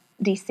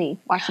D.C.,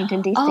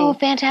 Washington, D.C. Oh,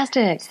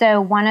 fantastic. So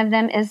one of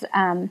them is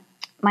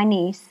my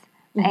niece,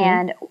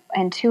 and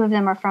 2 of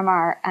them are from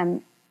our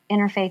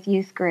interfaith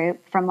youth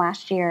group from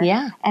last year.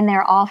 Yeah. And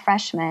they're all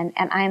freshmen,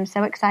 and I am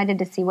so excited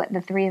to see what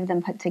the 3 of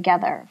them put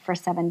together for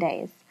 7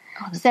 days.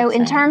 Oh, so exciting.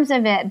 In terms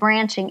of it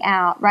branching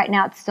out, right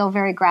now it's still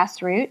very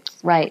grassroots.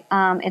 Right.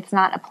 It's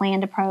not a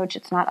planned approach.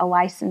 It's not a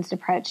licensed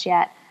approach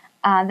yet.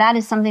 That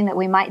is something that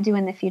we might do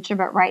in the future,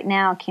 but right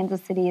now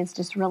Kansas City is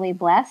just really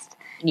blessed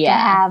to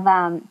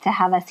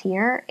have us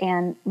here,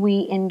 and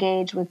we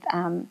engage with.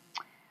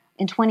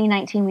 In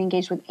 2019, we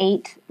engaged with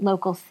 8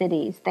 local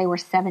cities. They were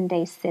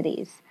 7-day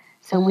cities.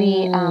 So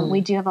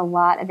we do have a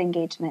lot of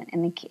engagement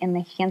in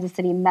the Kansas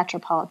City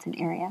metropolitan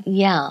area.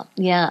 Yeah.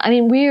 I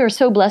mean, we are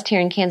so blessed here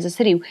in Kansas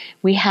City.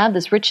 We have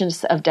this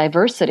richness of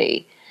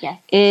diversity. Yes.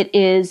 It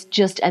is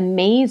just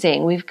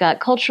amazing. We've got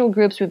cultural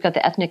groups. We've got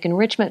the Ethnic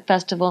Enrichment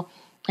Festival.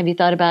 Have you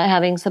thought about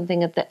having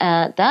something at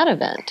that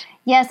event?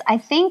 Yes, I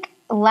think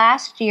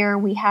last year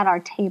we had our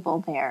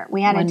table there.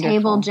 We had Wonderful. a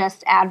table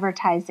just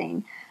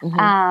advertising.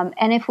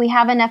 And if we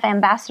have enough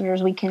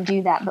ambassadors, we can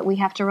do that, but we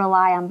have to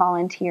rely on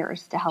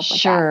volunteers to help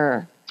with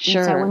that. Sure.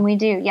 And so when we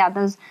do,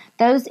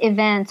 those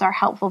events are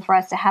helpful for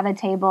us to have a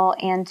table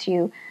and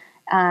to,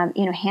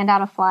 hand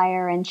out a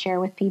flyer and share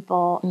with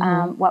people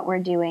what we're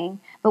doing.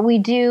 But we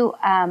do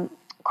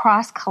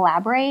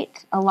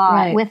cross-collaborate a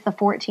lot with the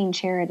 14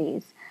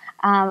 charities.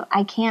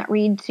 I can't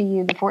read to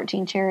you the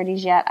 14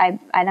 charities yet.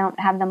 I don't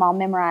have them all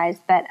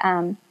memorized, but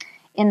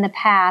in the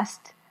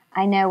past,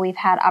 I know we've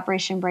had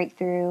Operation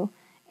Breakthrough,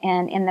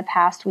 and in the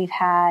past we've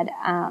had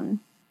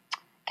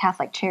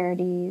Catholic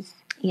Charities.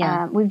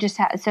 Yeah.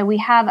 We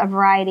have a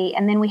variety,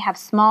 and then we have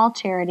small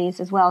charities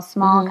as well,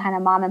 small kind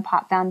of mom and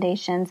pop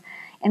foundations.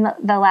 In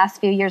the last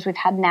few years, we've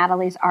had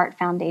Natalie's Art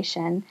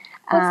Foundation.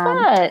 What's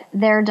that?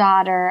 Their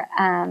daughter,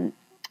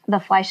 the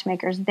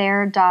Fleischmakers,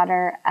 their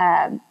daughter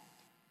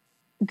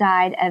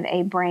died of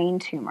a brain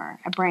tumor,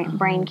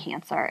 brain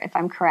cancer, if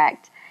I'm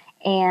correct.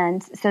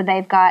 And so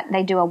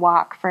they do a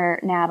walk for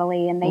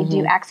Natalie, and they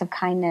do acts of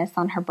kindness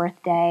on her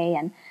birthday.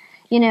 And,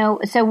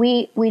 so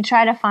we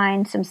try to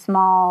find some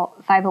small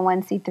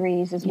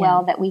 501c3s as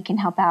well that we can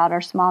help out,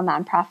 or small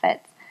nonprofits.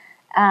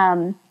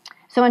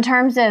 So in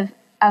terms of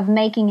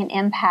making an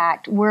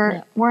impact,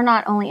 we're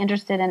not only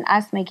interested in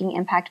us making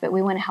impact, but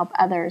we want to help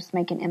others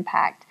make an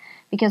impact.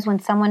 Because when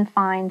someone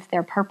finds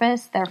their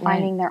purpose, they're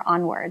finding their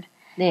onward.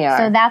 They are.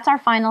 So that's our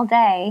final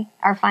day.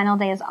 Our final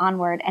day is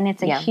Onward, and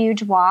it's a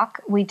huge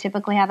walk. We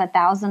typically have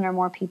 1,000 or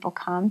more people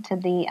come to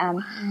the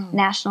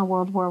National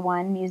World War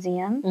I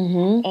Museum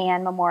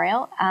and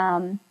Memorial.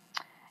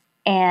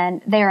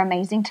 And they're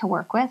amazing to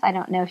work with. I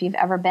don't know if you've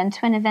ever been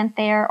to an event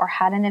there or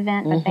had an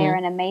event, but they are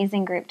an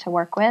amazing group to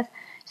work with.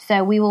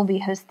 So we will be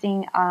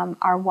hosting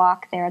our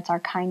walk there. It's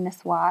our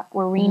Kindness Walk.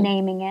 We're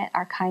renaming it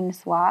our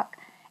Kindness Walk.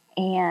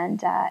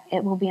 And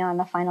it will be on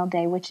the final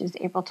day, which is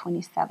April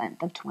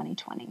 27th of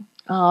 2020.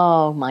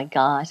 Oh, my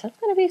gosh. That's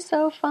going to be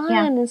so fun.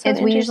 Yeah. And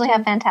so We usually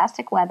have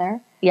fantastic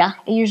weather. Yeah.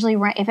 It usually,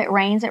 if it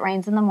rains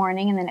in the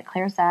morning, and then it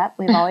clears up.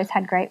 We've always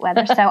had great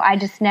weather. So I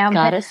just know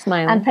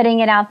I'm putting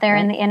it out there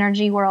in the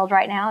energy world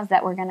right now, is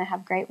that we're going to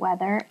have great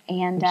weather.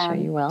 And I'm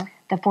sure you will.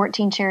 The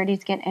 14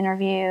 charities get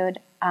interviewed.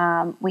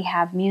 We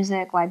have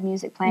live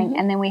music playing.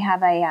 And then we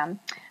have a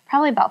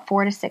probably about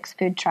 4 to 6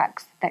 food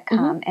trucks that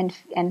come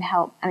and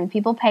help. I mean,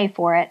 people pay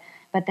for it,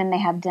 but then they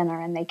have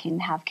dinner and they can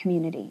have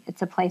community.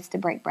 It's a place to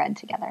break bread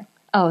together.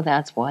 Oh,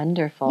 that's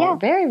wonderful. Yeah.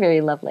 Very,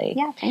 very lovely.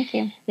 Yeah, thank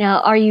you. Now,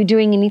 are you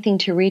doing anything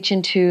to reach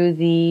into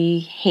the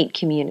hate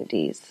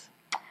communities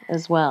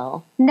as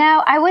well?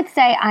 No, I would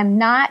say I'm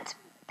not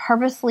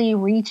purposely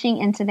reaching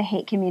into the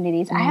hate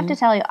communities. I have to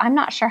tell you, I'm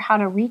not sure how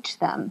to reach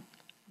them.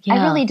 Yeah.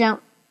 I really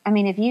don't. I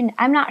mean,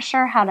 I'm not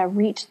sure how to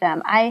reach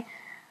them. I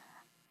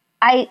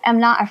am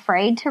not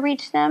afraid to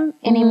reach them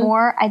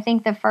anymore. I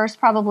think the first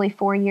probably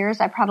 4 years,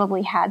 I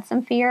probably had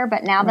some fear,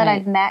 but now that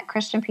I've met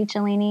Christian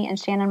Picciolini and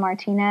Shannon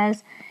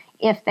Martinez,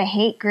 if the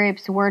hate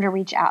groups were to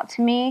reach out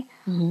to me,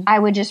 I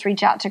would just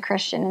reach out to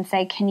Christian and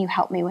say, can you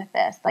help me with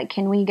this? Like,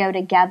 can we go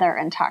together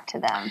and talk to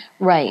them?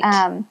 Right.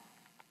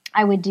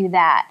 I would do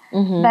that.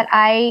 But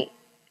I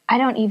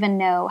don't even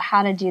know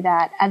how to do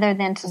that other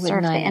than to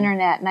surf the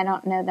internet, and I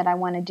don't know that I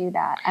want to do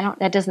that.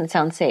 That doesn't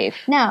sound safe.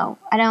 No,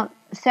 I don't.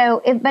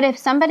 So, if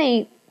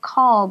somebody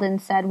called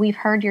and said, we've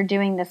heard you're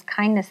doing this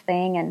kindness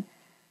thing and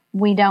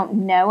we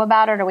don't know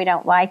about it or we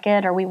don't like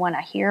it or we want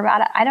to hear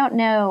about it, I don't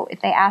know.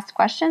 If they ask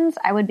questions,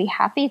 I would be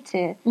happy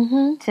to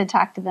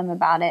talk to them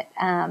about it.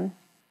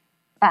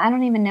 But I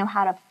don't even know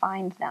how to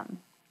find them.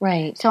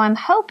 Right. So I'm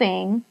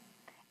hoping,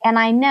 and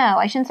I know,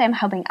 I shouldn't say I'm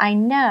hoping, I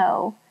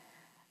know,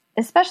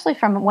 especially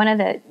from one of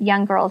the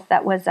young girls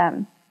that was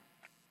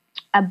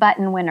a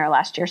button winner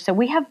last year. So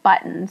we have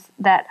buttons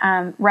that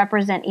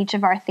represent each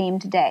of our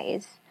themed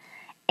days.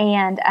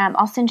 And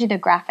I'll send you the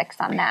graphics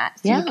on that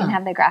so you can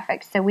have the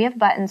graphics. So we have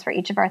buttons for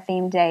each of our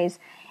themed days.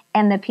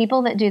 And the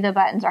people that do the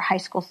buttons are high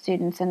school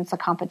students, and it's a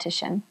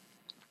competition.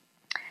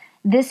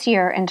 This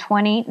year, in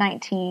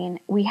 2019,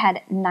 we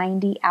had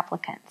 90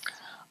 applicants.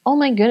 Oh,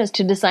 my goodness,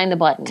 to design the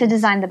buttons. To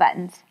design the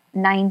buttons.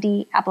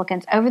 90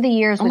 applicants. Over the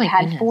years, we've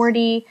had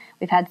 40,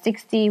 we've had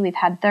 60, we've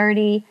had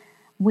 30.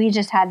 We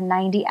just had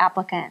 90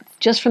 applicants.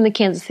 Just from the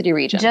Kansas City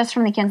region? Just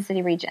from the Kansas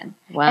City region.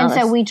 Wow. And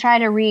so we try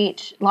to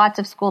reach lots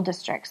of school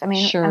districts. I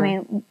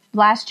mean,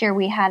 last year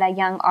we had a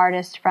young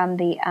artist from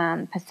the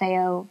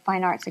Paseo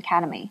Fine Arts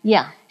Academy.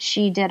 Yeah.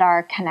 She did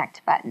our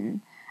Connect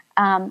button.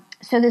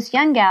 So this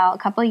young gal, a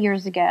couple of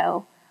years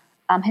ago,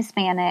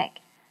 Hispanic,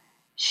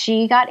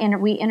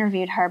 we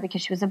interviewed her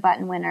because she was a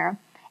button winner.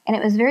 And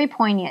it was very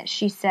poignant.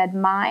 She said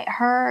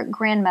her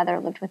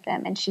grandmother lived with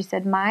them. And she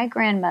said, my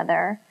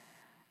grandmother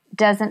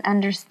doesn't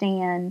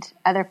understand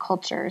other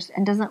cultures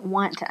and doesn't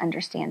want to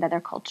understand other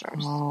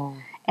cultures. Oh.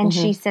 And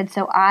she said,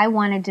 so I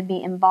wanted to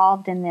be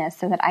involved in this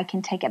so that I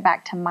can take it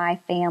back to my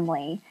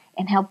family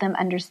and help them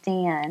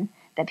understand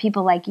that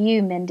people like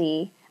you,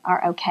 Mindy,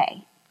 are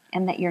okay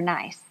and that you're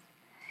nice.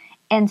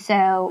 And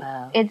so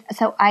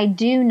so I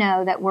do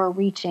know that we're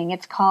reaching.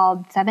 It's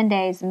called 7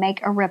 Days, Make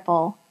a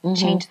Ripple,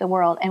 Change the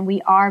World. And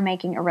we are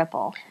making a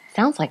ripple.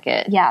 Sounds like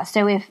it. Yeah.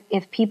 So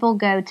if people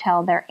go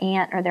tell their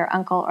aunt or their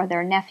uncle or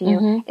their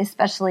nephew,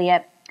 especially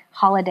at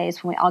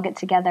holidays when we all get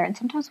together, and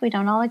sometimes we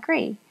don't all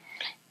agree.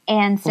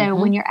 And so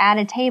when you're at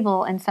a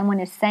table and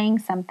someone is saying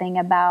something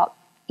about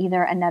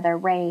either another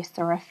race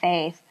or a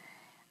faith,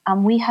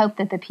 we hope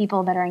that the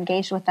people that are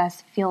engaged with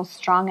us feel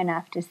strong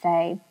enough to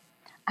say,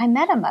 I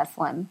met a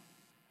Muslim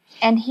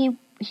and he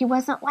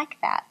wasn't like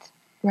that.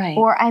 Right.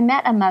 Or I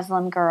met a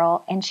Muslim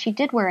girl and she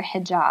did wear a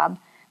hijab,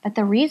 but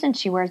the reason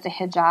she wears a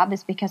hijab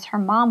is because her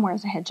mom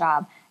wears a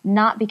hijab,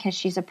 not because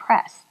she's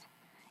oppressed.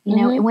 You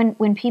know,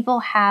 when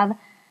people have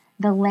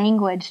the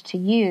language to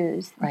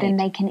use, then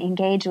they can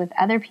engage with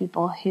other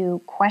people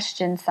who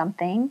question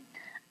something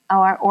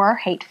or are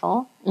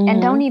hateful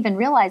and don't even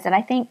realize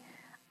it.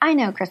 I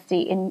know,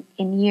 Christy,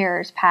 in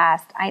years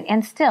past,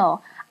 and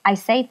still, I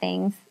say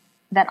things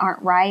that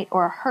aren't right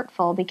or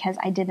hurtful because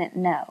I didn't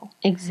know.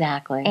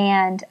 Exactly.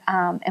 And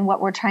what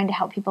we're trying to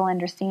help people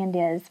understand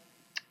is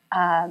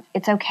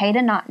it's okay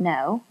to not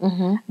know,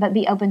 but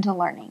be open to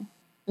learning.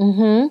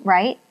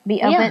 Right?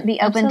 Be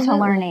open to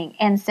learning.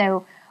 And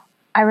so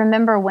I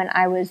remember when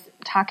I was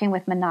talking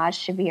with Minaj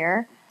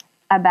Shabir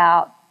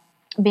about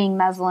being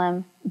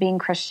Muslim, being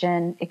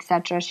Christian,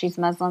 etc. She's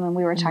Muslim, and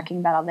we were talking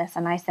about all this.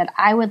 And I said,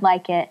 I would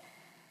like it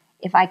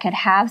if I could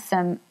have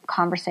some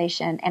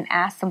conversation and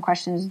ask some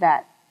questions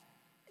that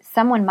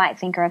someone might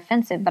think are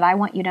offensive, but I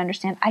want you to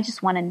understand, I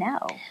just want to know.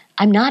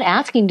 I'm not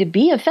asking to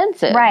be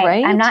offensive,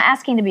 right? I'm not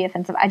asking to be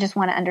offensive. I just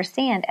want to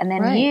understand. And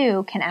then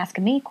you can ask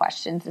me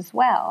questions as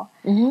well.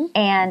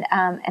 And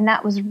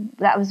that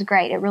was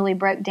great. It really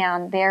broke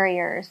down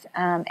barriers.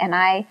 And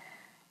I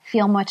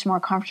feel much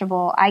more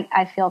comfortable.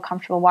 I feel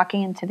comfortable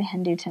walking into the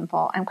Hindu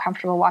temple. I'm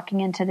comfortable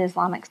walking into the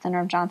Islamic Center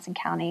of Johnson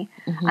County.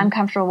 I'm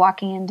comfortable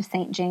walking into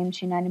St.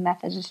 James United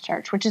Methodist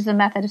Church, which is a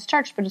Methodist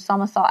church, but it's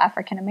almost all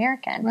African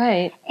American.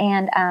 Right.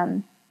 And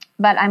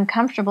but I'm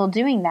comfortable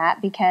doing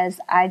that because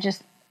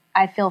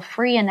I feel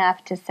free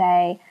enough to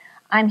say,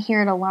 I'm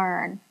here to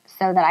learn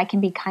so that I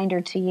can be kinder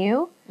to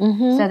you,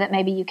 so that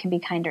maybe you can be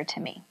kinder to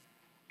me.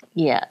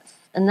 Yes.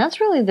 And that's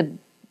really the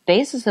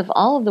basis of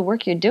all of the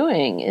work you're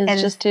doing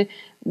is just to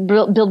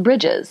build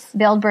bridges.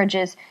 Build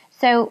bridges.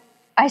 So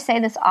I say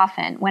this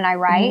often. When I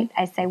write,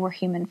 I say we're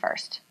human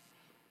first.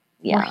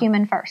 Yeah. We're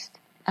human first.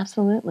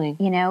 Absolutely.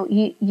 You know,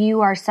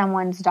 you are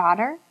someone's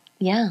daughter.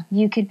 Yeah.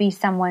 You could be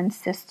someone's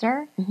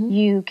sister.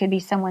 You could be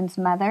someone's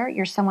mother.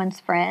 You're someone's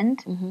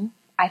friend.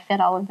 I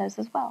fit all of those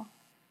as well.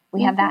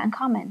 We have that in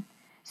common.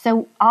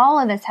 So all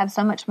of us have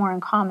so much more in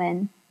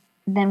common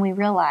than we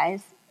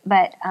realize,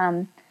 but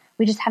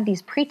we just have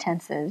these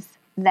pretenses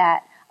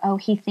that, oh,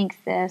 he thinks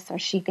this or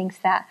she thinks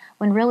that,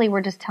 when really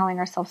we're just telling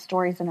ourselves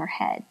stories in our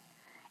head.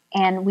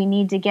 And we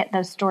need to get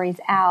those stories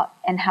out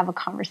and have a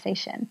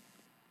conversation.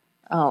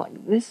 Oh,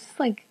 this is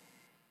like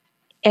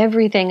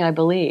everything I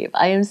believe.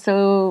 I am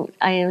so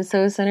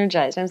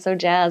synergized. I'm so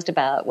jazzed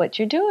about what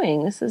you're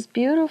doing. This is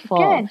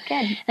beautiful.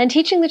 Good. And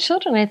teaching the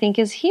children, I think,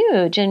 is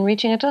huge, and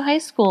reaching out to high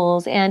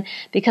schools, and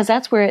because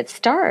that's where it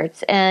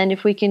starts. And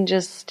if we can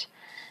just,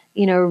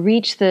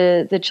 reach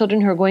the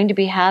children who are going to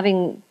be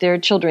having their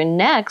children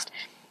next,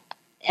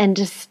 and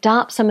just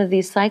stop some of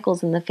these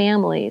cycles in the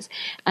families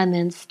and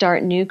then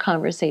start new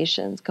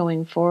conversations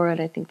going forward,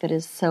 I think that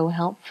is so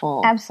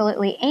helpful.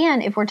 Absolutely.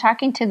 And if we're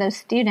talking to those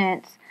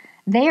students,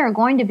 they are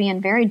going to be in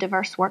very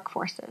diverse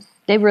workforces.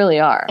 They really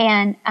are.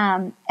 And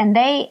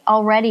they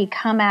already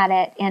come at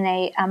it in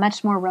a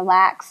much more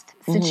relaxed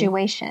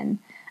situation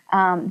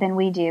than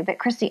we do. But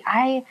Christy,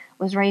 I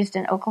was raised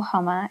in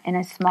Oklahoma in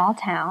a small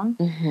town,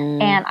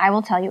 and I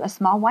will tell you, a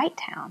small white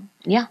town.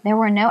 Yeah. There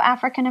were no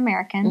African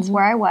Americans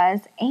where I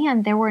was,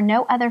 and there were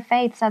no other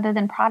faiths other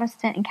than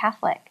Protestant and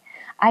Catholic.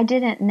 I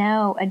didn't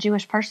know a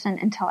Jewish person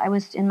until I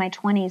was in my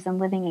 20s and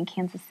living in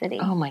Kansas City.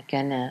 Oh, my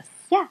goodness.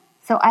 Yeah.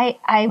 So I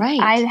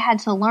had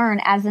to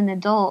learn as an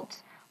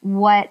adult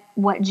what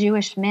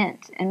Jewish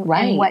meant and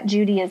what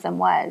Judaism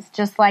was.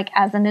 Just like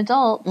as an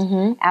adult,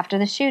 after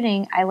the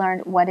shooting, I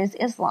learned what is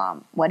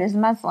Islam, what is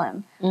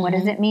Muslim, what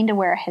does it mean to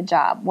wear a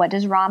hijab, what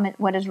does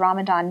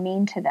Ramadan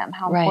mean to them,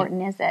 how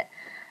important is it?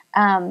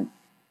 I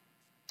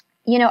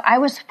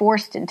was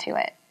forced into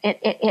it.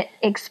 It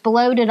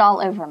exploded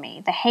all over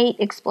me. The hate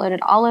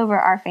exploded all over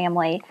our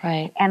family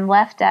and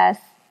left us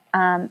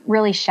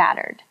really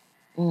shattered.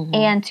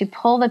 And to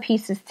pull the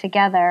pieces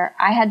together,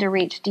 I had to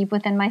reach deep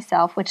within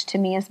myself, which to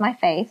me is my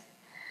faith.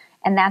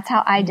 And that's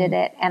how I did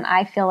it. And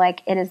I feel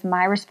like it is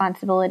my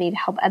responsibility to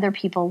help other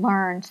people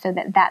learn so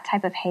that that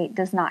type of hate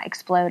does not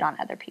explode on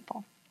other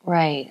people.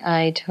 Right.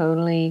 I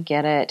totally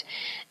get it.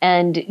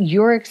 And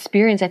your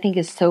experience, I think,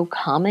 is so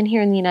common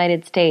here in the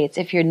United States.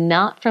 If you're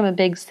not from a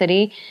big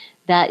city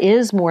that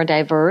is more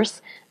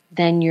diverse,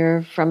 then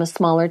you're from a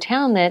smaller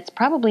town that's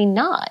probably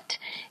not.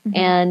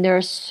 And there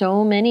are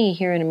so many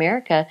here in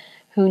America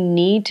who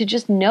need to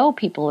just know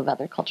people of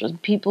other cultures,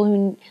 people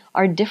who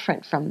are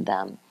different from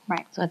them.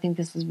 Right. So I think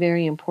this is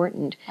very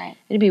important. Right.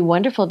 It'd be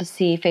wonderful to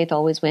see Faith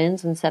Always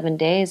Wins in 7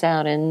 days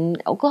out in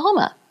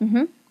Oklahoma,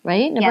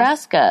 right?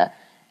 Nebraska,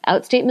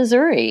 outstate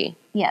Missouri.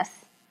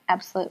 Yes,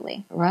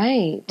 absolutely.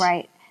 Right.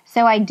 Right.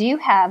 So I do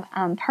have,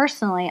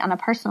 personally, on a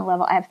personal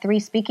level, I have 3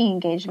 speaking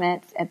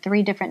engagements at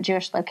 3 different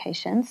Jewish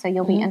locations. So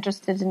you'll be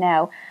interested to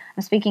know.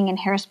 I'm speaking in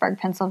Harrisburg,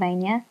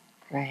 Pennsylvania,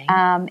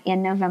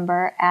 in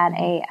November at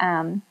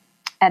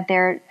at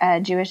their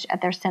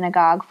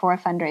synagogue for a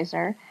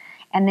fundraiser,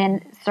 and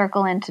then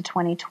circle into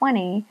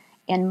 2020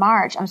 in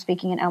March. I'm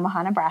speaking in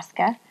Omaha,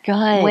 Nebraska,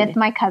 with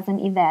my cousin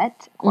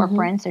Yvette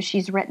Corcoran. So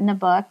she's written a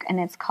book, and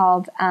it's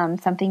called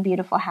 "Something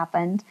Beautiful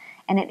Happened,"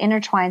 and it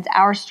intertwines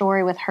our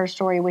story with her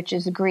story, which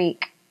is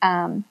Greek.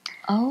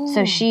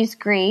 So she's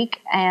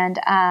Greek,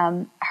 and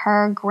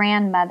her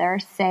grandmother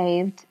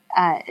saved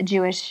a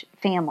Jewish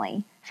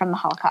family from the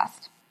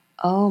Holocaust.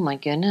 Oh, my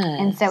goodness.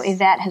 And so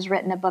Yvette has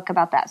written a book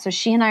about that. So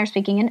she and I are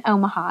speaking in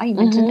Omaha. You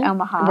mentioned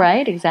Omaha.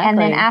 Right, exactly. And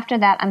then after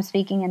that, I'm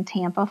speaking in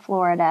Tampa,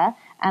 Florida.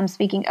 I'm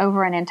speaking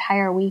over an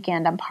entire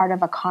weekend. I'm part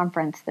of a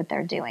conference that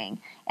they're doing.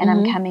 And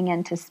I'm coming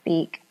in to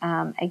speak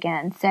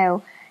again.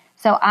 So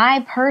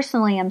I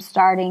personally am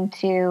starting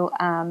to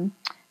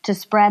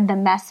spread the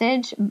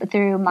message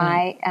through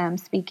my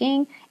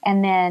speaking.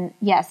 And then,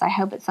 yes, I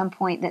hope at some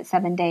point that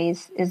 7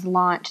 days is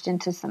launched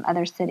into some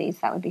other cities.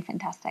 That would be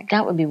fantastic.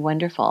 That would be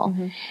wonderful.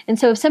 And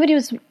so if somebody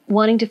was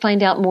wanting to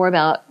find out more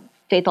about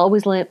Faith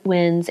Always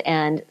Wins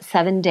and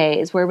 7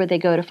 days, where would they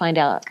go to find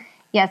out?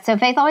 Yeah, so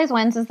Faith Always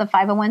Wins is the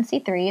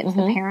 501c3. It's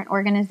the parent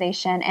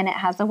organization, and it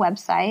has a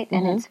website,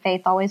 and it's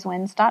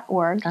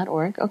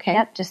faithalwayswins.org. Okay.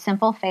 Yep, just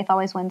simple,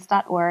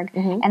 faithalwayswins.org.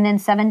 And then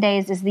 7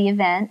 days is the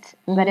event,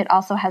 but it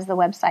also has the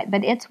website.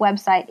 But its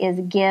website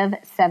is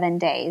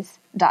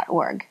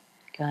give7days.org.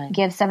 Good.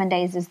 Give 7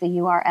 Days is the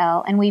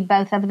URL, and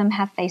both of them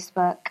have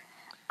Facebook,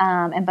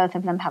 and both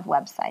of them have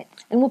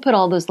websites. And we'll put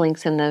all those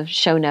links in the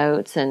show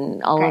notes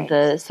and all of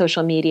the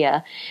social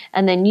media.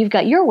 And then you've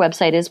got your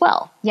website as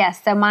well. Yes,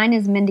 so mine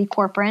is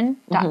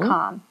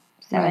mindycorporan.com.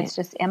 So it's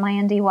just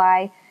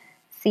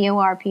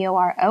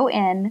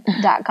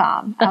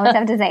MindyCorporon.com. I always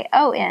have to say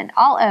O-N,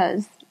 all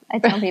O's. I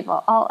tell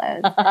people, all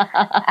O's.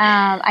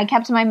 I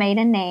kept my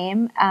maiden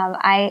name.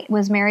 I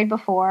was married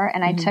before,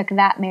 and I took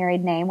that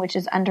married name, which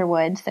is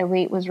Underwood. So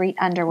Reet was Reet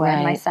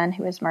Underwood, my son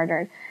who was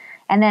murdered.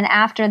 And then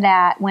after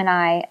that, when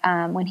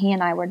he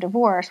and I were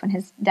divorced, when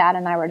his dad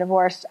and I were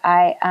divorced,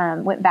 I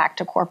went back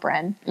to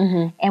Corcoran.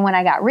 And when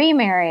I got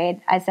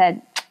remarried, I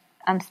said,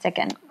 I'm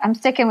sticking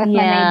with my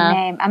maiden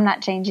name. I'm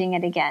not changing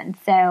it again.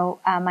 So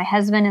my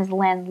husband is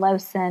Len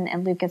Lowson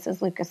and Lucas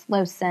is Lucas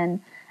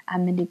Lowson.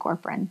 I'm Mindy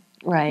Corcoran.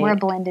 Right. We're a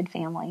blended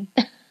family.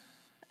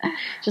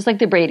 Just like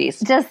the Brady's.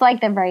 Just like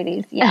the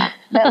Brady's, yeah.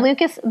 But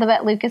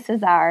Lucas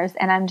is ours,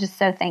 and I'm just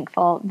so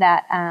thankful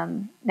that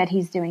that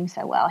he's doing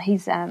so well.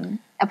 He's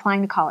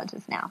applying to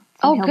colleges now.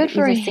 So good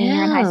for him. He's a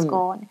senior in high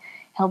school, and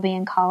he'll be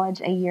in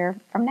college a year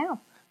from now.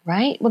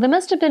 Right. Well, that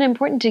must have been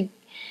important to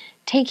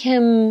take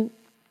him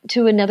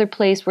to another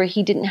place where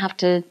he didn't have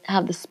to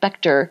have the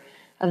specter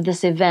of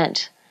this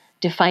event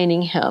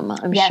defining him,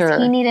 I'm sure. Yes,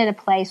 he needed a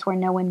place where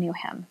no one knew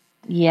him.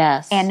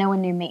 Yes. And no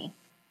one knew me.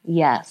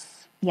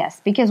 Yes.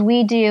 Yes, because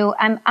we do.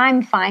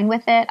 I'm fine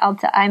with it.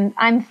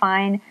 I'm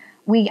fine.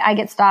 I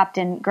get stopped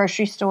in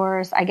grocery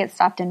stores. I get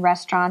stopped in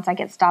restaurants. I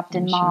get stopped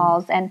in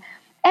malls, and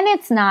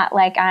it's not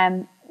like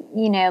I'm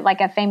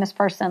like a famous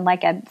person,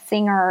 like a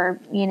singer,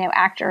 or,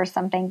 actor or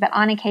something. But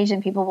on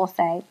occasion, people will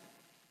say,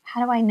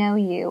 "How do I know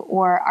you?"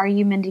 or "Are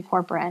you Mindy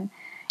Corcoran?"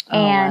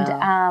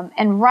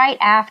 And right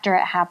after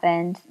it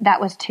happened, that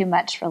was too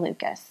much for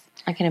Lucas.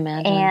 I can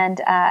imagine.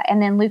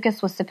 And then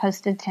Lucas was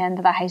supposed to attend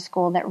the high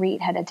school that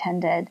Reet had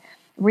attended.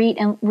 Reet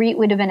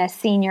would have been a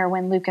senior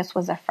when Lucas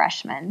was a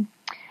freshman,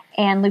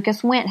 and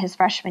Lucas went his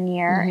freshman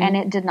year, and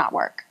it did not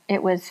work.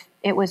 It was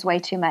way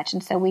too much,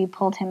 and so we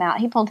pulled him out.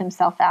 He pulled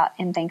himself out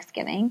at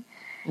Thanksgiving,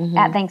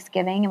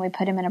 and we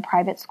put him in a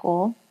private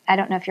school. I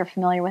don't know if you're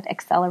familiar with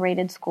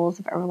Accelerated Schools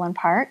of Overland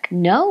Park.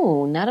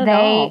 No, not at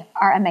all. They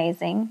are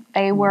amazing.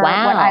 They were what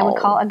I would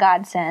call a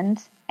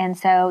godsend. And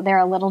so they're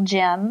a little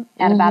gym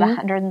at about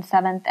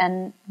 107th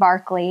and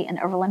Barkley in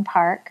Overland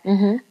Park.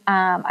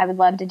 I would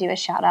love to do a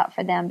shout out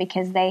for them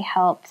because they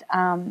helped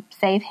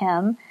save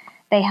him.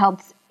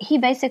 He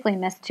basically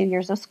missed 2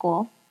 years of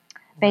school,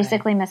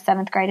 basically missed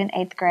 7th grade and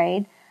 8th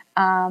grade.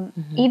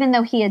 Even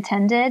though he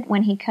attended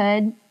when he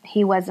could,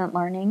 he wasn't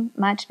learning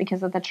much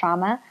because of the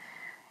trauma.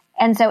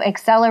 And so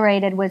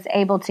Accelerated was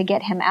able to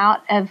get him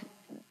out of,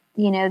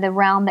 the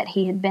realm that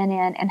he had been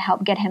in and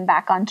help get him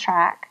back on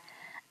track.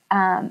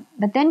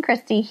 But then,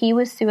 Christy, he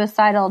was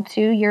suicidal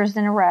 2 years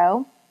in a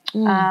row.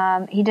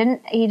 He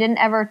didn't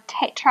ever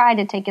try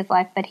to take his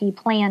life, but he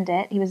planned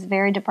it. He was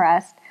very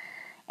depressed.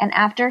 And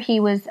after he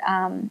was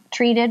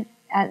treated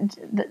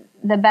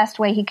the best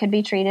way he could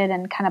be treated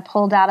and kind of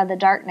pulled out of the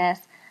darkness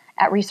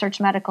at Research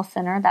Medical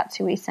Center, that's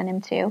who we sent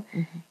him to,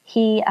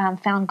 he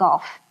found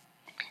golf.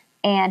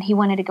 And he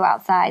wanted to go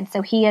outside.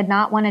 So he had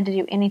not wanted to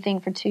do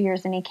anything for 2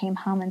 years. And he came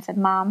home and said,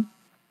 "Mom,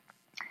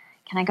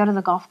 can I go to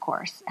the golf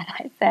course?" And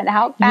I said,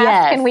 "How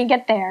fast can we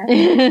get there?"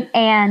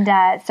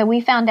 And so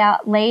we found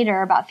out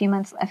later, about a few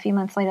months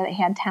later, that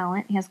he had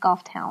talent. He has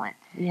golf talent.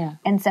 Yeah.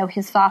 And so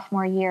his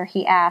sophomore year,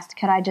 he asked,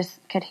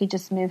 could he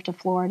just move to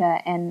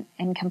Florida and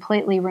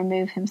completely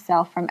remove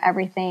himself from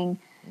everything,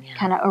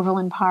 kind of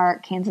Overland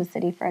Park, Kansas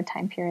City for a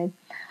time period.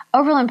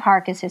 Overland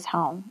Park is his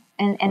home,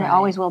 and it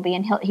always will be.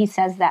 And he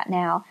says that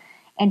now.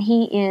 And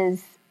he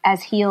is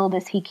as healed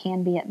as he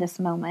can be at this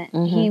moment.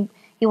 He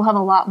will have a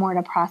lot more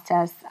to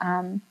process.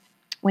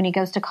 When he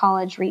goes to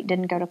college, Reet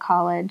didn't go to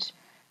college.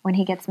 When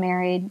he gets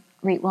married,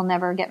 Reet will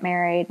never get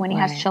married. When he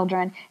has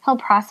children, he'll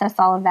process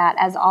all of that,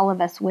 as all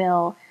of us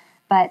will.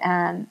 But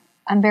I'm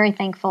very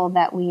thankful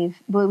that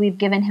we've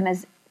given him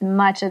as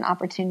much an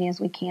opportunity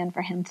as we can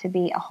for him to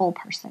be a whole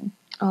person.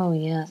 Oh,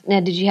 yes. Now,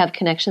 did you have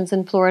connections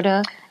in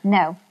Florida?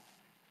 No.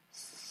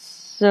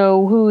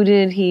 So how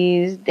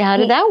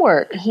did that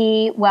work?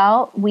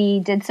 We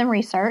did some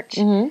research,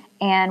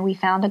 and we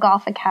found a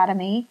golf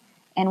academy,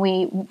 and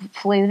we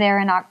flew there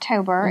in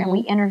October, and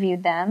we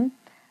interviewed them.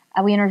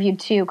 We interviewed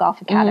 2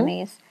 golf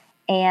academies,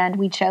 and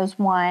we chose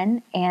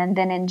one. And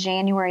then in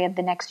January of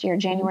the next year,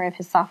 January of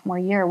his sophomore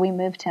year, we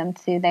moved him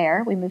to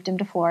there. We moved him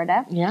to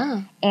Florida.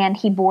 Yeah. And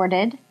he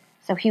boarded.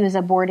 So he was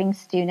a boarding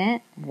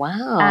student.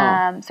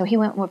 Wow. So he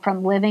went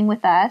from living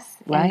with us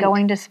and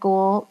going to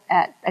school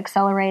at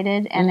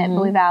Accelerated and at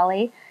Blue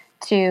Valley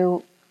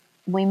to,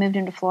 we moved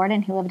him to Florida,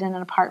 and he lived in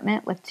an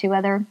apartment with two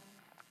other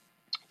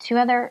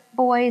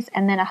boys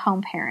and then a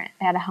home parent.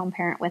 They had a home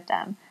parent with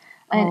them.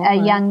 A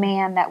young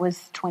man that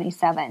was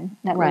 27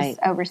 that was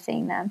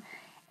overseeing them.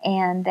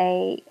 And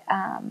they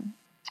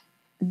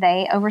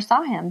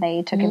oversaw him.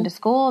 They took him to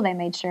school. They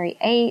made sure he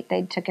ate.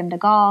 They took him to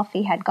golf.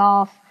 He had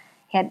golf.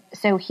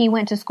 So he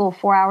went to school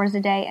 4 hours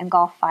a day and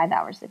golf 5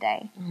 hours a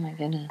day. Oh my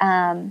goodness!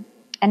 And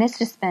it's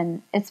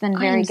been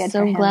very good for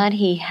him. I'm so glad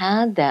he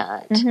had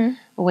that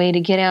a way to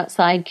get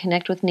outside,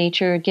 connect with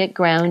nature, get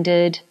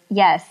grounded.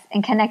 Yes,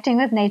 and connecting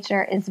with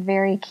nature is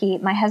very key.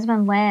 My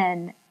husband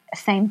Len,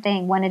 same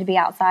thing, wanted to be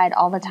outside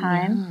all the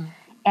time,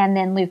 and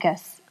then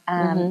Lucas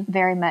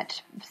very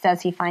much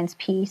says he finds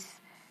peace.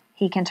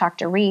 He can talk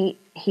to Reet.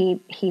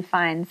 He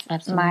finds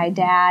my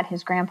dad,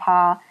 his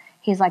grandpa.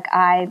 He's like,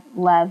 I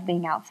love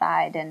being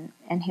outside,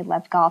 and he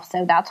loved golf.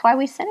 So that's why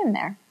we sent him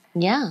there.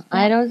 Yeah.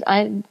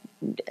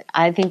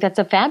 I think that's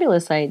a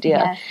fabulous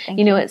idea. Yes,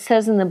 you know, it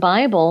says in the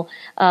Bible,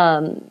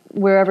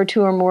 wherever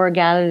 2 or more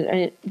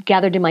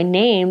gathered in my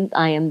name,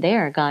 I am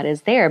there. God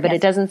is there. But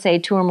it doesn't say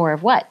 2 or more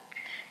of what?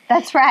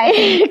 That's right.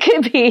 It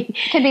could be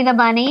the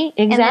bunny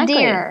and the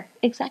deer.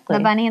 Exactly.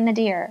 The bunny and the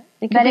deer.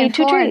 It could be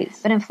two trees.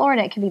 But in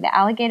Florida, it could be the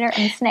alligator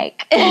and the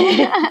snake.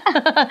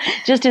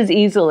 Just as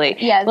easily.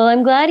 Yes. Well,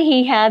 I'm glad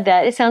he had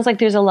that. It sounds like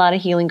there's a lot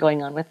of healing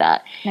going on with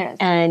that. There is.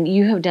 And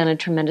you have done a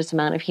tremendous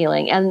amount of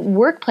healing and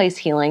workplace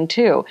healing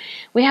too.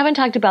 We haven't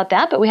talked about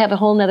that, but we have a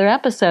whole nother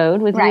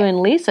episode with you and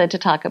Lisa to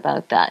talk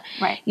about that.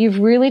 Right. You've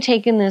really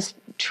taken this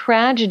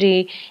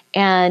tragedy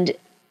and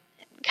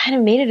kind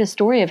of made it a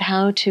story of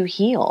how to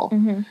heal.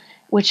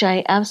 Which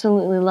I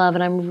absolutely love,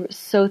 and I'm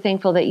so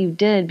thankful that you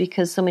did,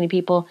 because so many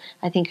people,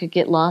 I think, could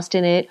get lost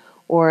in it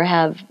or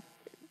have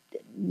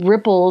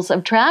ripples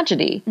of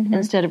tragedy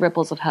instead of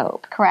ripples of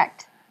hope.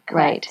 Correct.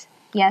 Right.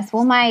 Yes.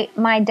 Well,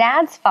 my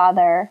dad's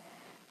father,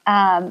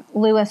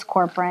 Louis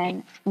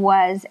Corcoran,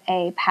 was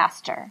a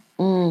pastor,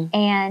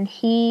 and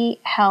he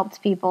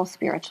helped people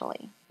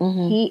spiritually.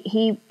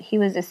 He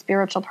was a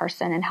spiritual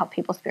person and helped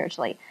people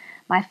spiritually.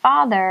 My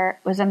father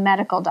was a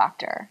medical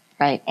doctor.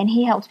 Right. And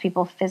he helped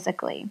people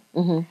physically.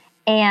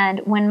 And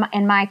when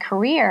in my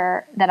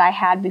career that I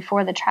had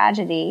before the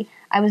tragedy,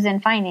 I was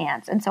in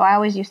finance. And so I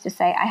always used to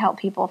say I help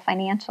people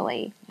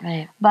financially.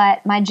 Right.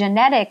 But my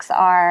genetics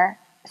are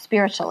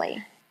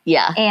spiritually.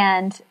 Yeah.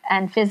 And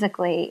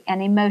physically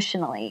and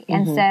emotionally.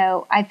 And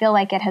so I feel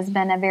like it has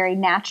been a very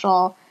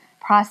natural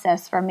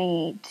process for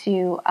me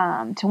to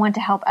want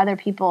to help other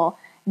people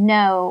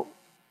know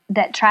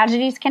that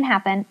tragedies can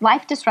happen.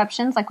 Life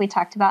disruptions, like we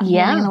talked about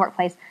healing in the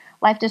workplace.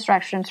 Life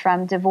disruptions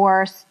from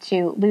divorce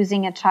to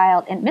losing a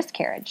child and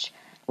miscarriage,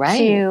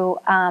 to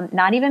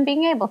not even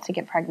being able to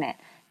get pregnant,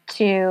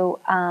 to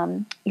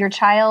your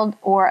child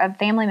or a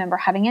family member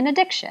having an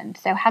addiction.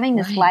 So having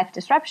this life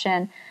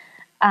disruption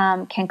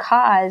can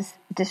cause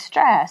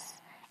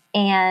distress,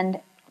 and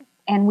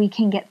we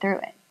can get through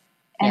it.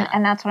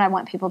 And that's what I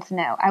want people to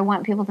know. I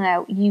want people to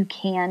know you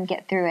can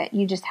get through it.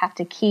 You just have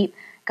to keep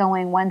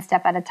going one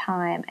step at a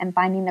time and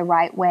finding the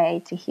right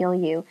way to heal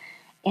you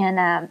in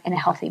a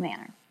healthy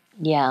manner.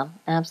 Yeah,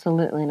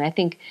 absolutely. And I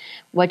think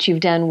what you've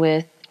done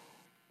with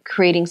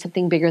creating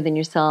something bigger than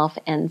yourself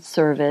and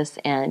service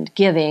and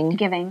giving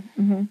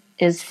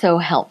is so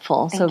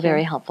helpful,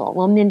 very helpful.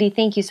 Well, Mindy,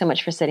 thank you so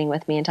much for sitting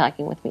with me and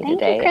talking with me today.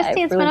 Thank you,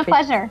 Christy. It's been a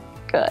pleasure.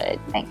 Good.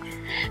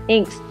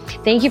 Thanks.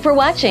 Thank you for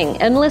watching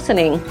and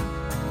listening.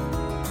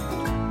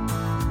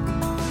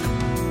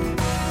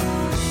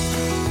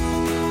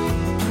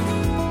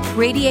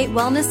 Radiate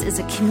Wellness is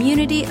a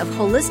community of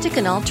holistic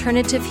and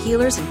alternative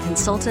healers and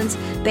consultants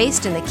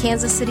based in the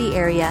Kansas City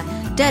area,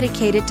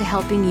 dedicated to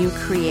helping you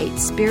create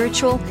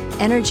spiritual,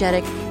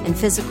 energetic, and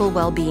physical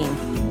well-being.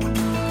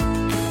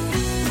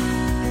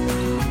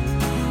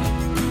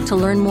 To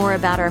learn more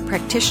about our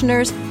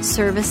practitioners,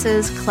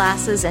 services,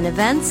 classes, and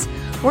events,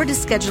 or to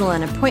schedule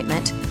an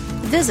appointment,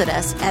 visit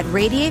us at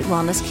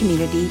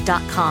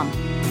radiatewellnesscommunity.com.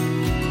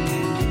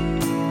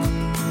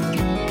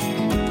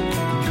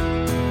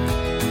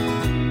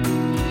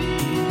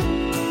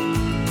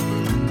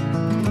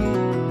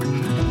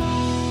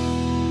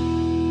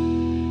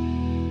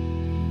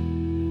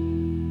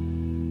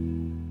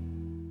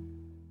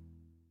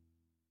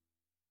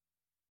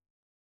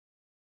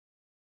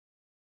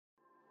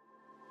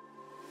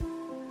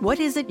 What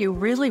is it you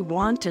really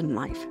want in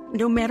life?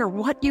 No matter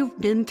what you've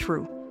been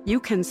through, you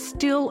can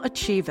still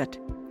achieve it.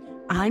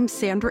 I'm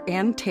Sandra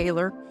Ann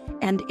Taylor,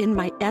 and in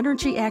my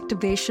Energy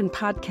Activation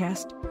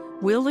podcast,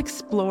 we'll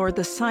explore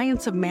the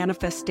science of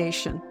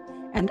manifestation,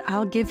 and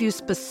I'll give you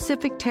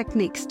specific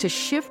techniques to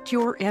shift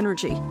your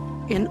energy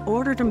in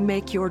order to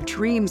make your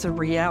dreams a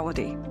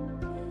reality.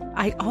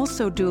 I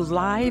also do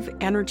live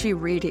energy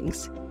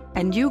readings,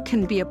 and you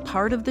can be a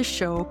part of the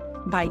show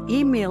by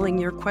emailing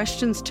your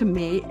questions to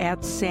me at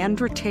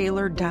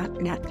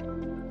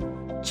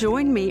sandrataylor.net.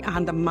 Join me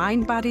on the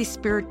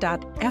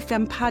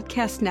mindbodyspirit.fm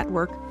podcast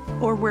network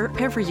or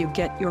wherever you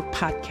get your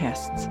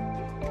podcasts.